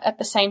of that at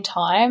the same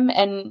time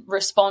and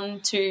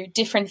respond to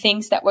different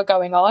things that were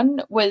going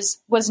on was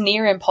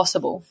near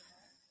impossible.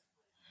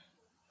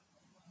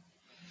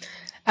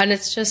 And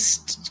it's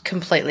just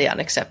completely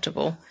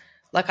unacceptable.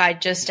 Like, I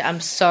just am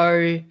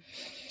so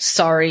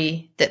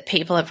sorry that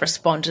people have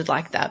responded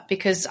like that,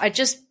 because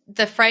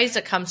the phrase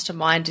that comes to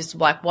mind is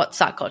like, what's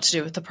that got to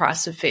do with the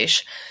price of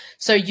fish?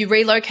 So you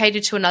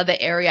relocated to another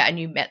area and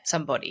you met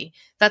somebody.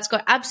 That's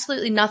got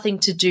absolutely nothing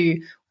to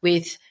do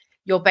with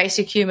your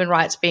basic human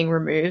rights being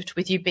removed,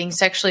 with you being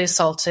sexually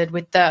assaulted,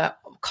 with the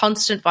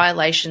constant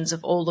violations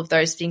of all of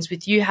those things,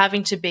 with you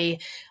having to be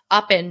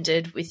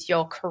upended, with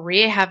your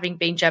career having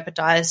been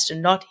jeopardized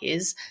and not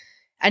his,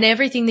 and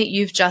everything that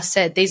you've just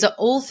said. These are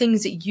all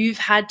things that you've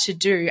had to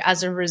do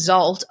as a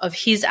result of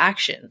his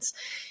actions.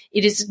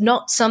 It is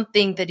not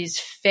something that is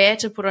fair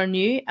to put on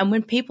you. And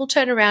when people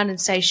turn around and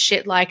say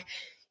shit like,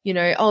 you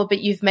know, oh,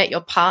 but you've met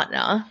your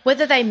partner,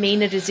 whether they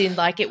mean it as in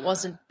like it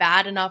wasn't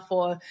bad enough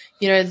or,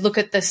 you know, look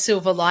at the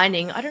silver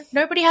lining.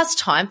 Nobody has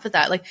time for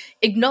that. Like,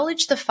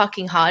 acknowledge the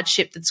fucking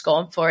hardship that's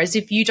gone for, as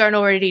if you don't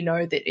already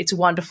know that it's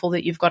wonderful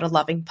that you've got a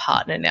loving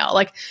partner now.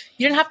 Like,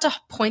 you don't have to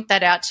point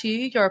that out to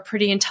you. You're a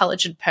pretty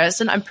intelligent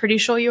person. I'm pretty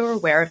sure you're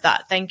aware of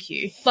that. Thank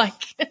you. Like,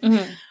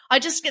 I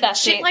just get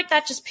shit like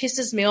that just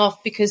pisses me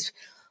off, because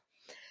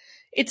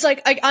it's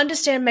like, I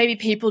understand maybe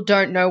people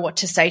don't know what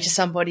to say to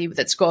somebody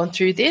that's gone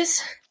through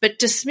this, but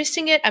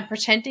dismissing it and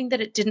pretending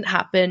that it didn't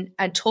happen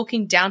and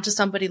talking down to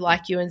somebody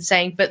like you and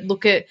saying, but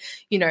look at,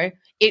 you know,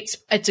 it's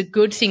a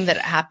good thing that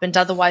it happened.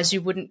 Otherwise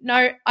you wouldn't.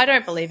 No, I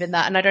don't believe in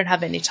that, and I don't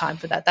have any time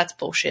for that. That's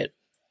bullshit.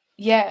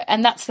 Yeah,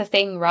 and that's the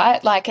thing,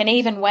 right? Like, and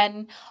even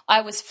when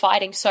I was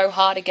fighting so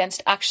hard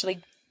against actually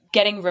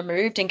getting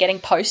removed and getting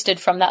posted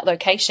from that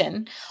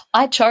location,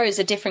 I chose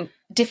a different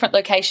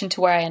location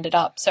to where I ended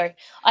up. So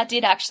I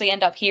did actually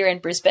end up here in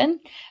Brisbane.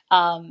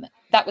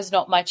 That was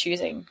not my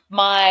choosing.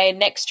 My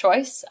next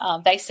choice,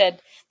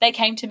 they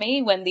came to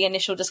me when the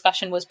initial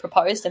discussion was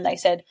proposed, and they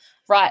said,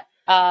 right,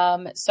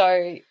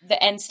 so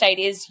the end state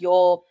is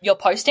your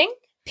posting,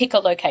 pick a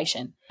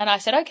location. And I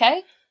said,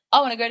 okay,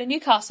 I want to go to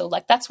Newcastle.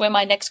 Like, that's where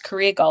my next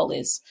career goal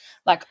is.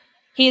 Like,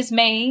 here's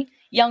me,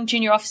 young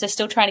junior officer,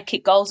 still trying to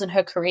kick goals in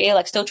her career,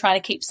 like still trying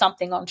to keep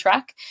something on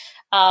track.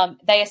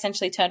 They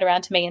essentially turned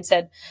around to me and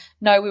said,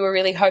 no, we were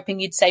really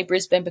hoping you'd say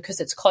Brisbane because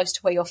it's close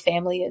to where your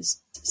family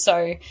is.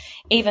 So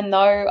even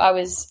though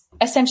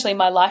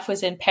my life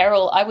was in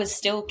peril, I was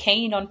still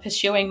keen on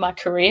pursuing my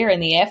career in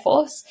the Air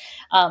Force.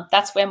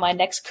 That's where my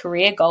next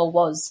career goal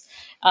was.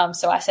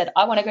 So I said,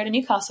 I want to go to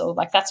Newcastle.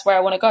 Like, that's where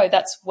I want to go.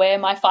 That's where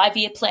my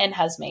 5-year plan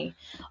has me.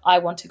 I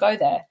want to go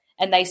there.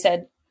 And they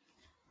said,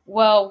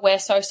 well, we're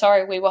so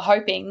sorry. We were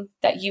hoping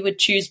that you would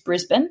choose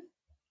Brisbane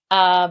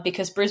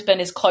because Brisbane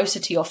is closer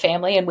to your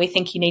family, and we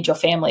think you need your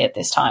family at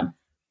this time.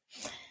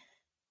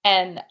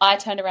 And I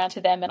turned around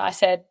to them and I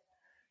said,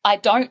 I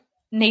don't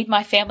need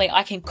my family.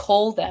 I can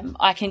call them.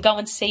 I can go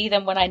and see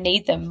them when I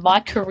need them.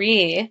 My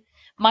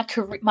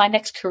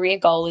next career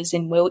goal is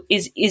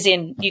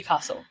in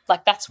Newcastle.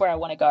 Like, that's where I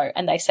want to go.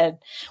 And they said,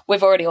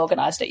 we've already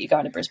organised it. You're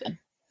going to Brisbane.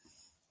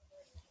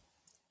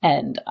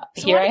 And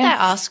so here I am. What did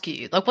they ask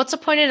you? Like, what's the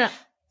point in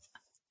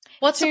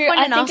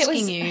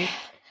asking you?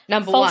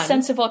 Number one, false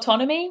sense of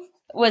autonomy.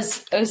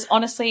 was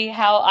honestly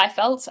how I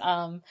felt.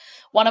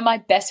 One of my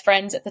best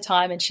friends at the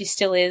time, and she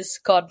still is,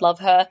 God love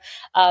her,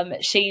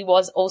 she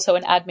was also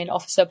an admin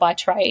officer by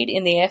trade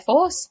in the Air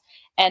Force.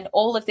 And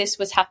all of this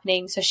was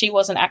happening. So she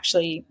wasn't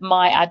actually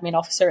my admin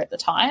officer at the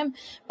time.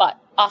 But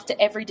after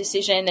every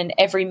decision and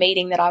every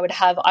meeting that I would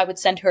have, I would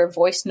send her a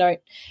voice note,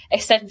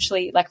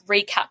 essentially like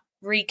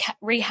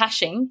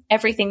rehashing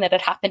everything that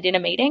had happened in a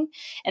meeting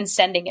and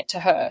sending it to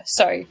her.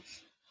 So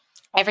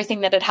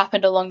everything that had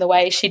happened along the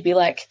way, she'd be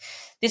like,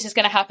 this is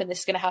going to happen, this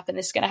is going to happen,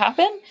 this is going to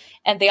happen.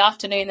 And the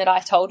afternoon that I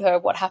told her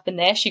what happened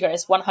there, she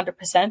goes,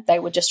 100%, they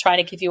were just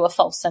trying to give you a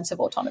false sense of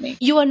autonomy.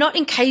 You are not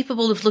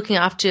incapable of looking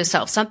after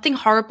yourself. Something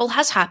horrible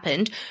has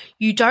happened.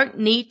 You don't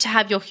need to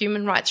have your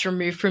human rights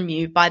removed from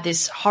you by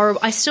this horrible,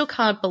 I still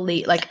can't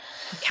believe, like,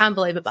 I can't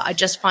believe it, but I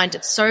just find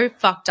it so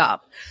fucked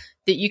up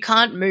that you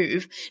can't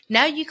move.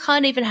 Now you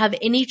can't even have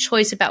any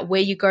choice about where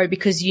you go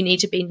because you need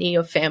to be near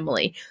your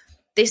family.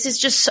 This is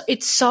just,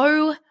 it's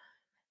so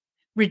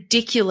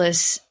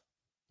ridiculous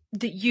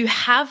that you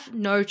have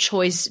no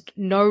choice,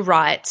 no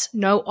rights,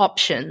 no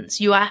options.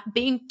 You are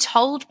being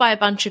told by a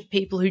bunch of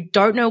people who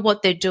don't know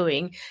what they're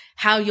doing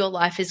how your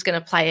life is going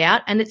to play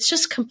out, and it's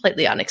just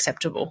completely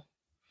unacceptable.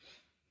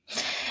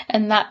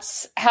 And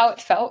that's how it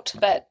felt,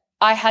 but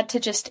I had to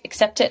just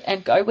accept it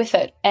and go with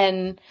it.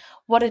 And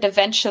what it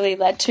eventually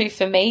led to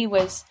for me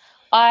was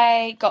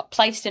I got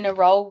placed in a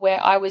role where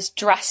I was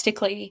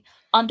drastically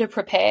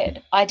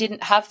underprepared. I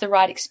didn't have the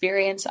right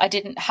experience. I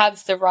didn't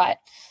have the right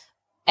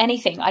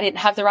anything. I didn't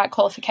have the right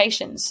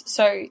qualifications.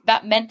 So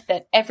that meant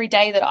that every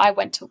day that I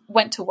went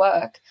to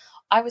work,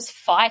 I was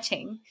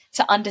fighting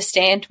to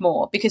understand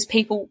more because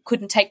people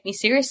couldn't take me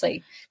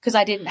seriously because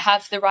I didn't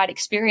have the right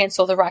experience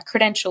or the right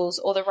credentials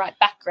or the right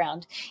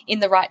background in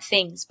the right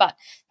things. But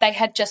they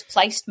had just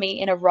placed me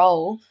in a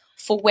role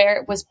for where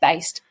it was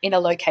based in a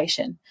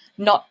location,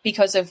 not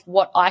because of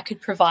what I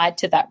could provide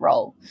to that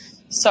role.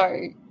 So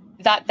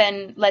that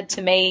then led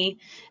to me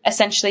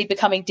essentially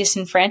becoming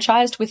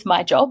disenfranchised with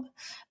my job.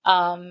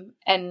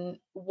 And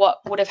what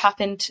would have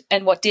happened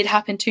and what did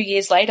happen 2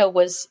 years later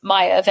was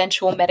my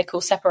eventual medical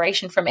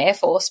separation from Air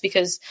Force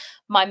because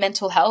my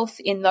mental health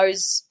in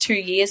those 2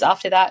 years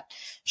after that,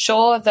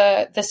 sure,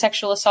 the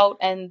sexual assault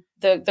and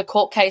the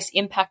court case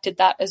impacted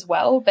that as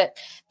well. But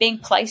being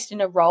placed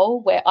in a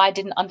role where I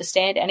didn't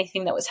understand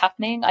anything that was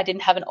happening, I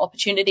didn't have an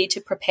opportunity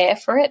to prepare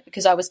for it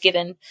because I was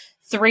given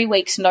 3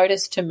 weeks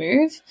notice to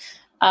move.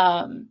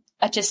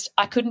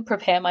 I couldn't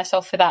prepare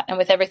myself for that. And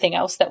with everything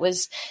else that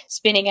was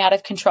spinning out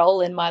of control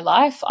in my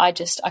life, I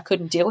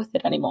couldn't deal with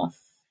it anymore.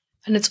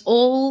 And it's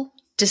all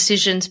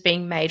decisions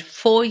being made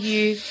for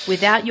you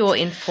without your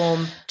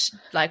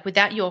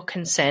without your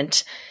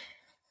consent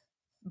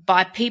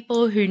by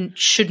people who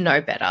should know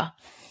better.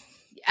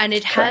 And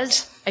it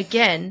has,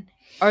 again,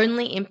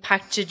 only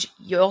impacted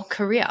your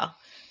career.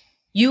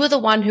 You were the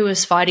one who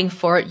was fighting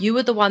for it. You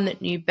were the one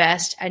that knew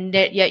best. And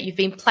yet you've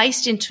been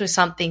placed into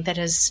something that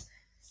has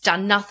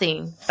done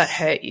nothing but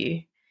hurt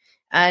you.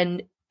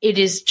 And it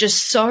is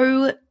just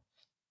so,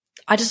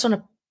 I just want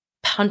to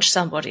punch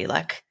somebody.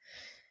 Like,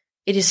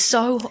 it is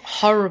so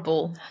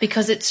horrible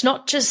because it's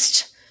not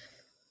just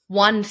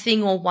one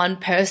thing or one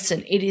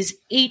person. It is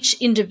each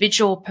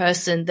individual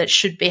person that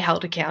should be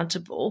held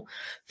accountable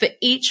for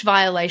each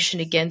violation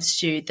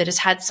against you that has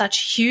had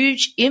such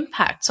huge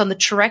impacts on the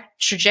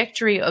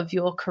trajectory of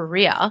your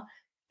career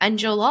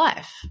and your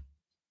life.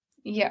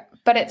 Yeah,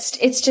 but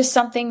it's just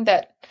something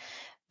that,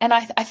 and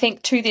I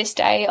think to this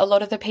day, a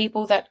lot of the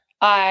people that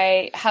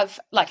I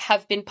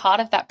have been part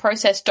of that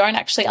process don't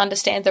actually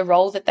understand the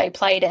role that they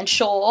played. And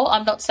sure,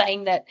 I'm not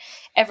saying that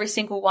every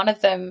single one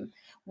of them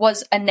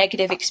was a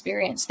negative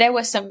experience. There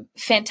were some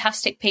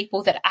fantastic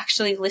people that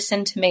actually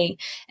listened to me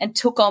and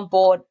took on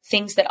board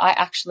things that I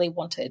actually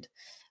wanted.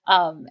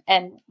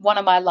 And one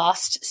of my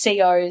last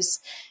COs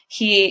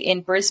here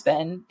in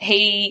Brisbane,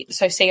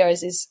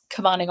 COs is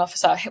commanding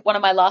officer. One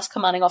of my last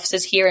commanding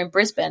officers here in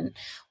Brisbane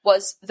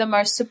was the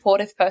most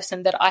supportive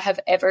person that I have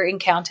ever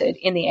encountered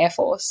in the Air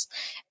Force.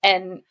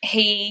 And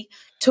he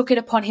took it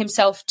upon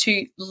himself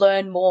to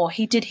learn more.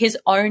 He did his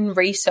own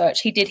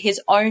research. He did his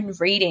own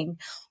reading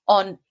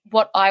on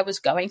what I was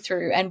going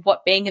through and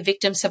what being a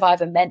victim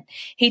survivor meant.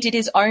 He did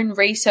his own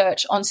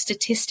research on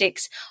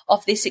statistics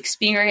of this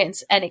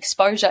experience and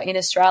exposure in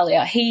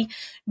Australia. He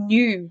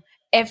knew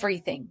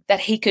everything that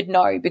he could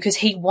know because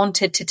he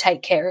wanted to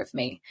take care of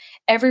me.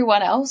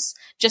 Everyone else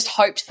just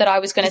hoped that I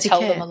was going to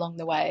tell them along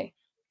the way.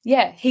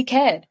 Yeah, he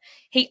cared.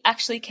 He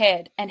actually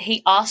cared, and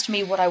he asked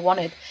me what I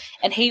wanted,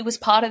 and he was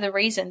part of the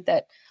reason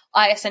that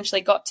I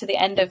essentially got to the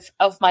end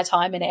of my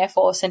time in Air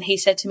Force, and he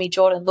said to me,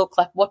 Jordyn, look,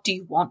 like, what do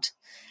you want?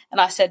 And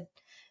I said,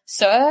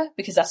 sir,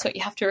 because that's what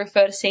you have to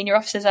refer to senior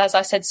officers as,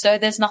 I said, sir,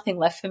 there's nothing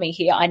left for me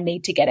here. I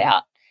need to get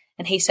out.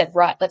 And he said,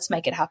 right, let's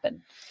make it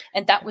happen.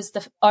 And that was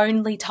the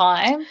only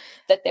time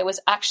that there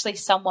was actually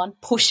someone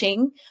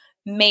pushing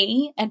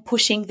me and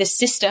pushing the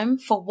system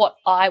for what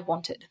I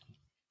wanted.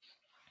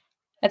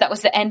 And that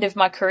was the end of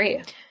my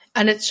career.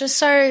 And it's just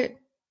so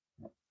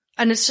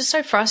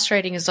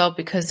frustrating as well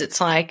because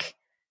it's like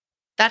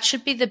that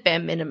should be the bare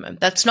minimum.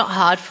 That's not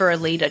hard for a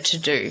leader to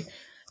do,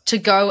 to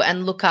go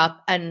and look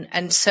up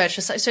and search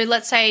for. So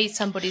let's say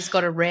somebody's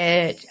got a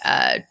rare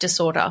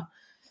disorder,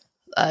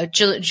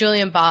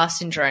 Guillain-Barré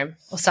syndrome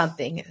or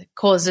something. It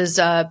causes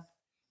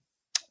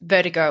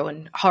vertigo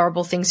and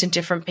horrible things in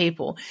different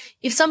people.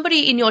 If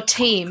somebody in your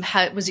team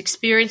was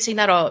experiencing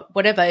that or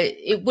whatever,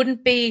 it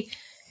wouldn't be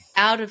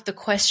out of the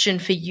question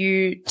for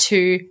you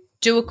to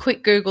do a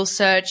quick Google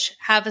search,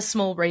 have a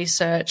small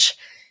research.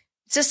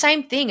 It's the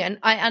same thing. And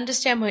I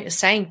understand what you're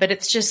saying, but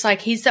it's just like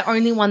he's the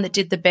only one that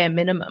did the bare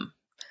minimum.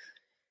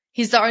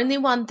 He's the only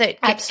one that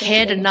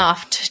cared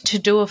enough to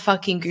do a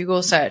fucking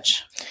Google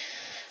search.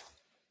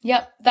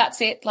 Yep,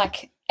 that's it.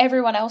 Like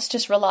everyone else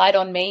just relied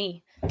on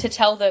me to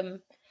tell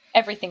them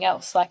everything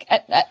else. Like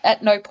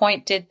at no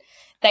point did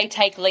they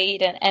take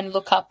lead and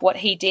look up what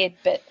he did.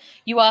 But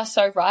you are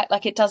so right.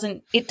 Like it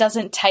doesn't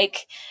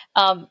take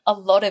a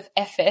lot of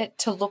effort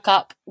to look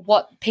up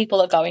what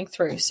people are going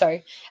through.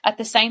 So at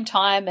the same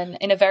time and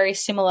in a very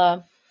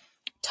similar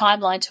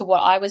timeline to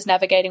what I was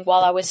navigating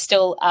while I was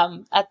still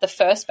at the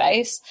first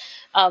base,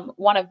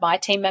 one of my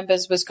team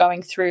members was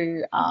going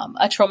through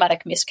a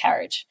traumatic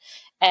miscarriage.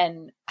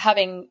 And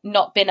having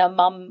not been a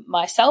mum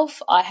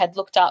myself, I had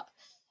looked up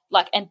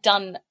and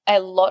done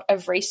a lot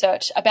of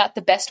research about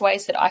the best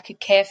ways that I could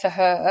care for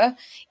her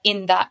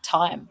in that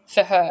time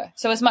for her.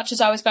 So as much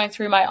as I was going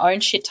through my own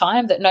shit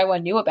time that no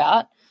one knew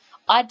about,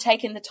 I'd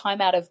taken the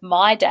time out of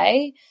my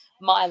day,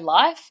 my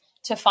life,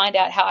 to find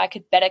out how I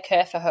could better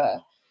care for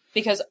her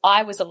because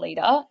I was a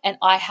leader and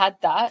I had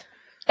that.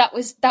 That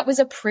was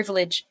a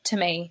privilege to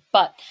me.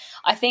 But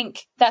I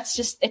think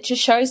it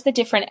just shows the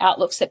different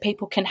outlooks that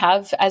people can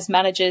have as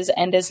managers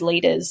and as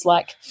leaders.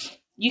 Like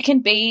you can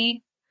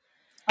be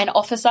an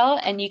officer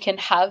and you can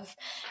have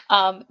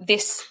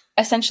this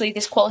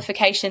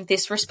qualification,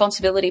 this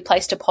responsibility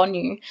placed upon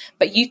you,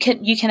 but you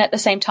can at the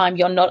same time,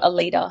 you're not a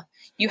leader.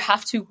 You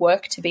have to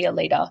work to be a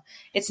leader.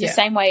 It's the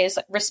same way as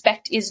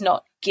respect is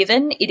not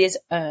given, it is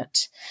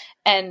earned.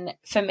 And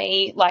for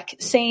me,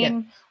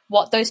 seeing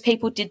what those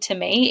people did to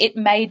me, it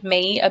made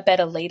me a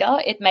better leader.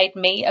 It made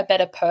me a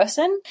better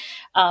person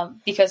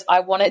because I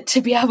wanted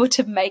to be able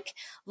to make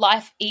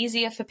life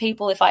easier for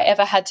people if I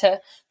ever had to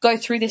go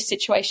through this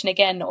situation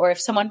again or if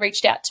someone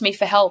reached out to me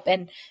for help.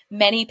 And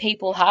many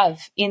people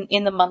have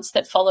in the months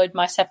that followed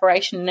my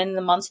separation and in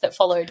the months that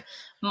followed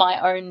my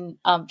own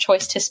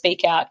choice to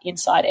speak out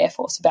inside Air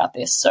Force about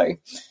this. So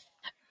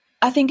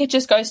I think it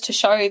just goes to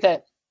show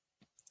that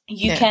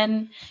you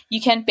can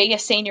be a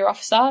senior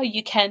officer,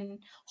 you can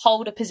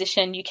hold a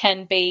position, you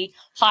can be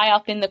high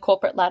up in the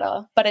corporate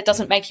ladder, but it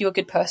doesn't make you a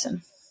good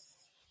person.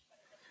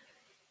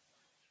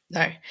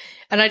 No.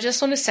 And I just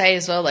want to say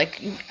as well,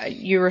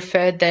 you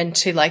referred then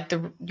to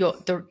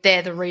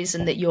they're the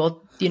reason that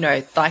you're,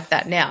 like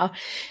that now.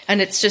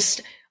 And it's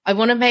just, I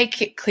want to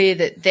make it clear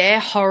that their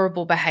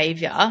horrible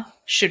behavior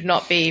should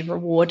not be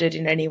rewarded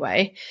in any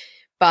way,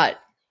 but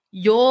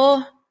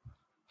your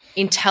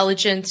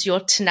intelligence, your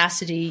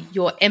tenacity,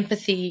 your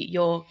empathy,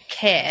 your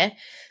care,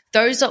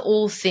 those are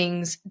all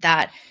things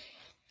that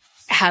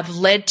have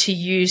led to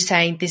you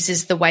saying, this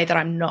is the way that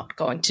I'm not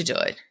going to do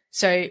it.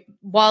 So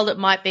while it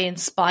might be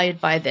inspired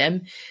by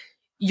them,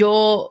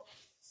 your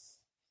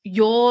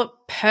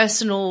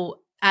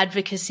personal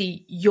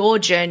advocacy, your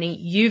journey,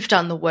 you've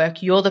done the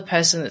work, you're the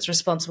person that's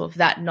responsible for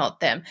that, not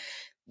them.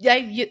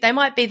 They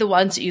might be the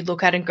ones that you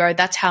look at and go,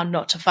 that's how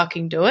not to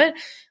fucking do it.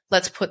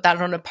 Let's put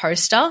that on a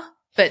poster.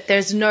 But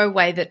there's no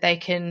way that they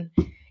can,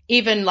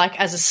 even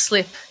as a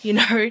slip,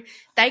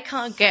 they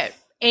can't get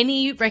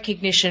any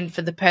recognition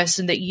for the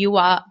person that you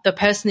are, the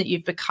person that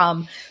you've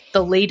become,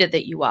 the leader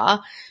that you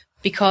are,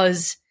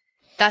 because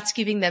that's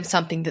giving them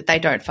something that they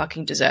don't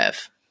fucking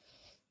deserve.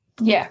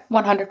 Yeah,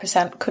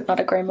 100%. Could not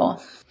agree more.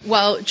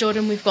 Well,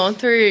 Jordyn, we've gone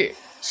through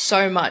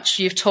so much.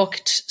 You've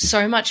talked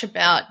so much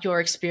about your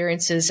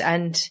experiences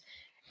and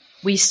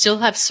we still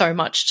have so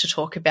much to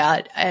talk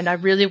about. And I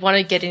really want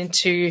to get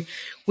into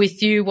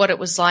with you what it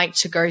was like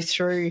to go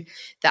through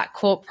that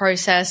court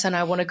process. And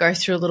I want to go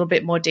through a little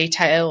bit more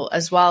detail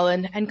as well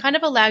and kind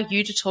of allow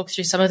you to talk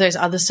through some of those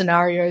other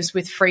scenarios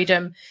with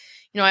freedom.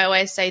 I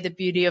always say the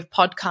beauty of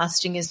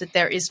podcasting is that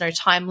there is no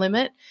time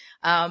limit.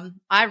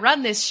 I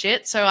run this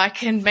shit so I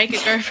can make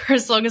it go for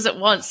as long as it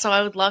wants. So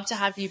I would love to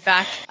have you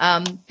back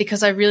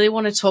because I really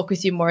want to talk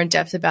with you more in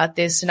depth about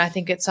this. And I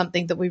think it's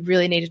something that we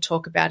really need to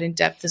talk about in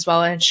depth as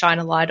well and shine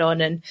a light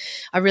on. And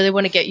I really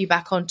want to get you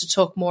back on to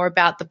talk more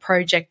about the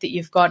project that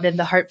you've got and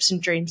the hopes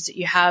and dreams that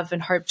you have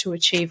and hope to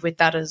achieve with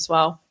that as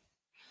well.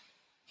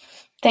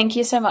 Thank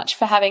you so much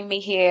for having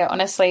me here.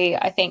 Honestly,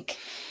 I think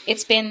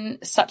it's been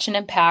such an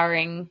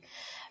empowering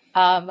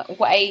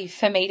way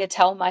for me to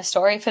tell my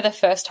story for the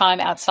first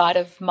time outside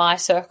of my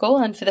circle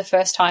and for the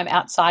first time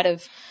outside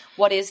of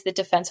what is the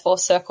Defence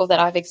Force circle that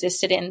I've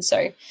existed in.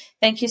 So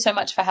thank you so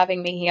much for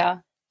having me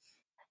here.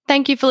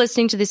 Thank you for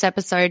listening to this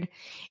episode.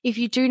 If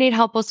you do need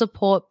help or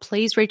support,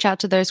 please reach out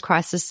to those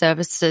crisis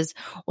services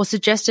or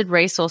suggested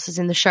resources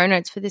in the show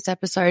notes for this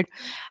episode.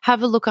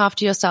 Have a look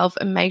after yourself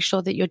and make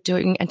sure that you're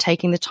doing and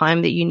taking the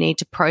time that you need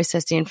to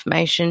process the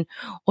information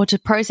or to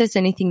process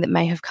anything that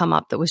may have come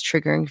up that was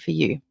triggering for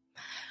you.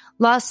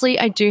 Lastly,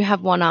 I do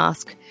have one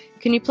ask.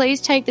 Can you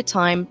please take the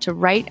time to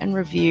rate and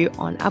review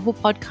on Apple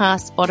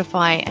Podcasts,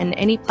 Spotify, and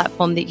any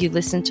platform that you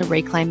listen to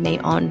Reclaim Me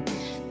on?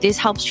 This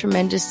helps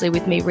tremendously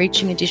with me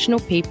reaching additional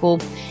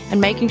people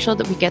and making sure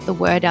that we get the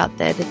word out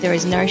there that there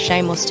is no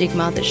shame or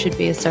stigma that should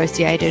be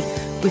associated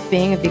with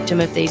being a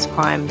victim of these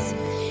crimes.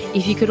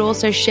 If you could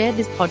also share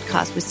this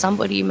podcast with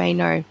somebody you may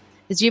know,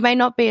 as you may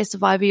not be a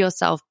survivor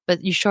yourself,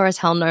 but you sure as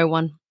hell know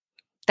one.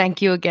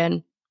 Thank you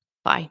again.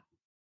 Bye.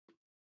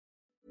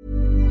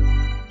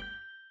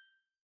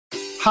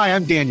 Hi,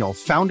 I'm Daniel,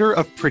 founder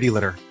of Pretty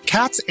Litter.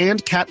 Cats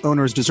and cat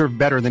owners deserve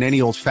better than any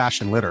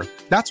old-fashioned litter.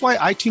 That's why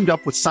I teamed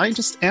up with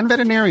scientists and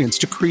veterinarians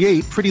to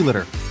create Pretty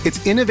Litter.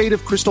 Its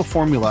innovative crystal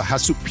formula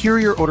has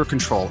superior odor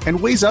control and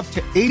weighs up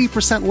to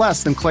 80%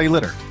 less than clay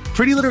litter.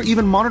 Pretty Litter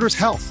even monitors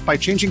health by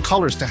changing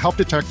colors to help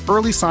detect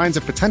early signs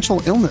of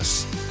potential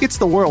illness. It's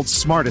the world's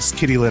smartest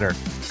kitty litter.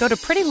 Go to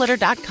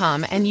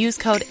prettylitter.com and use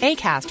code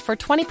ACAST for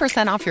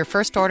 20% off your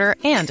first order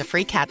and a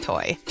free cat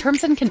toy.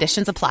 Terms and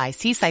conditions apply.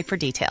 See site for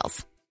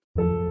details.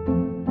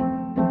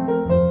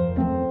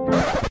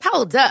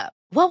 Hold up.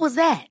 What was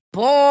that?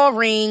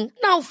 Boring.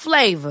 No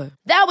flavor.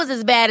 That was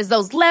as bad as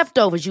those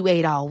leftovers you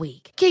ate all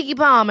week. Keke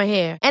Palmer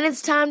here, and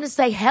it's time to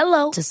say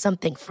hello to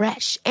something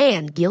fresh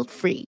and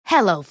guilt-free.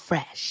 Hello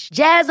Fresh.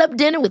 Jazz up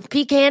dinner with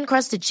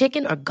pecan-crusted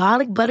chicken or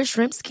garlic butter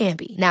shrimp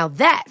scampi. Now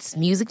that's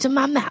music to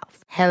my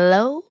mouth.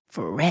 Hello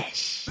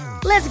Fresh.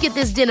 Let's get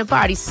this dinner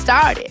party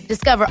started.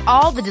 Discover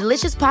all the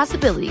delicious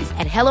possibilities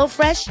at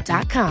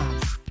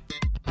hellofresh.com.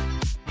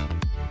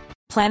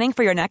 Planning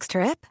for your next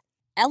trip?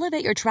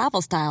 Elevate your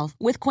travel style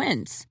with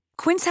Quince.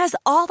 Quince has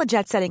all the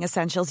jet-setting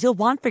essentials you'll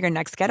want for your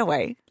next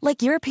getaway,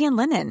 like European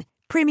linen,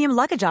 premium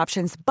luggage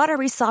options,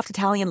 buttery soft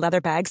Italian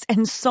leather bags,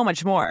 and so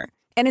much more.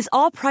 And is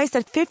all priced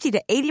at 50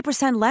 to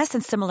 80% less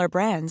than similar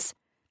brands.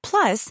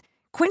 Plus,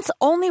 Quince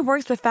only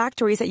works with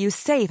factories that use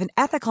safe and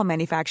ethical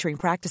manufacturing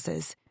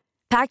practices.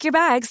 Pack your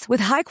bags with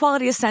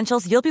high-quality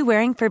essentials you'll be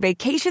wearing for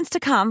vacations to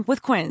come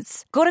with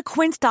Quince. Go to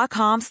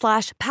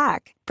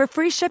quince.com/pack for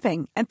free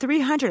shipping and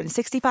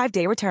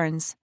 365-day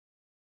returns.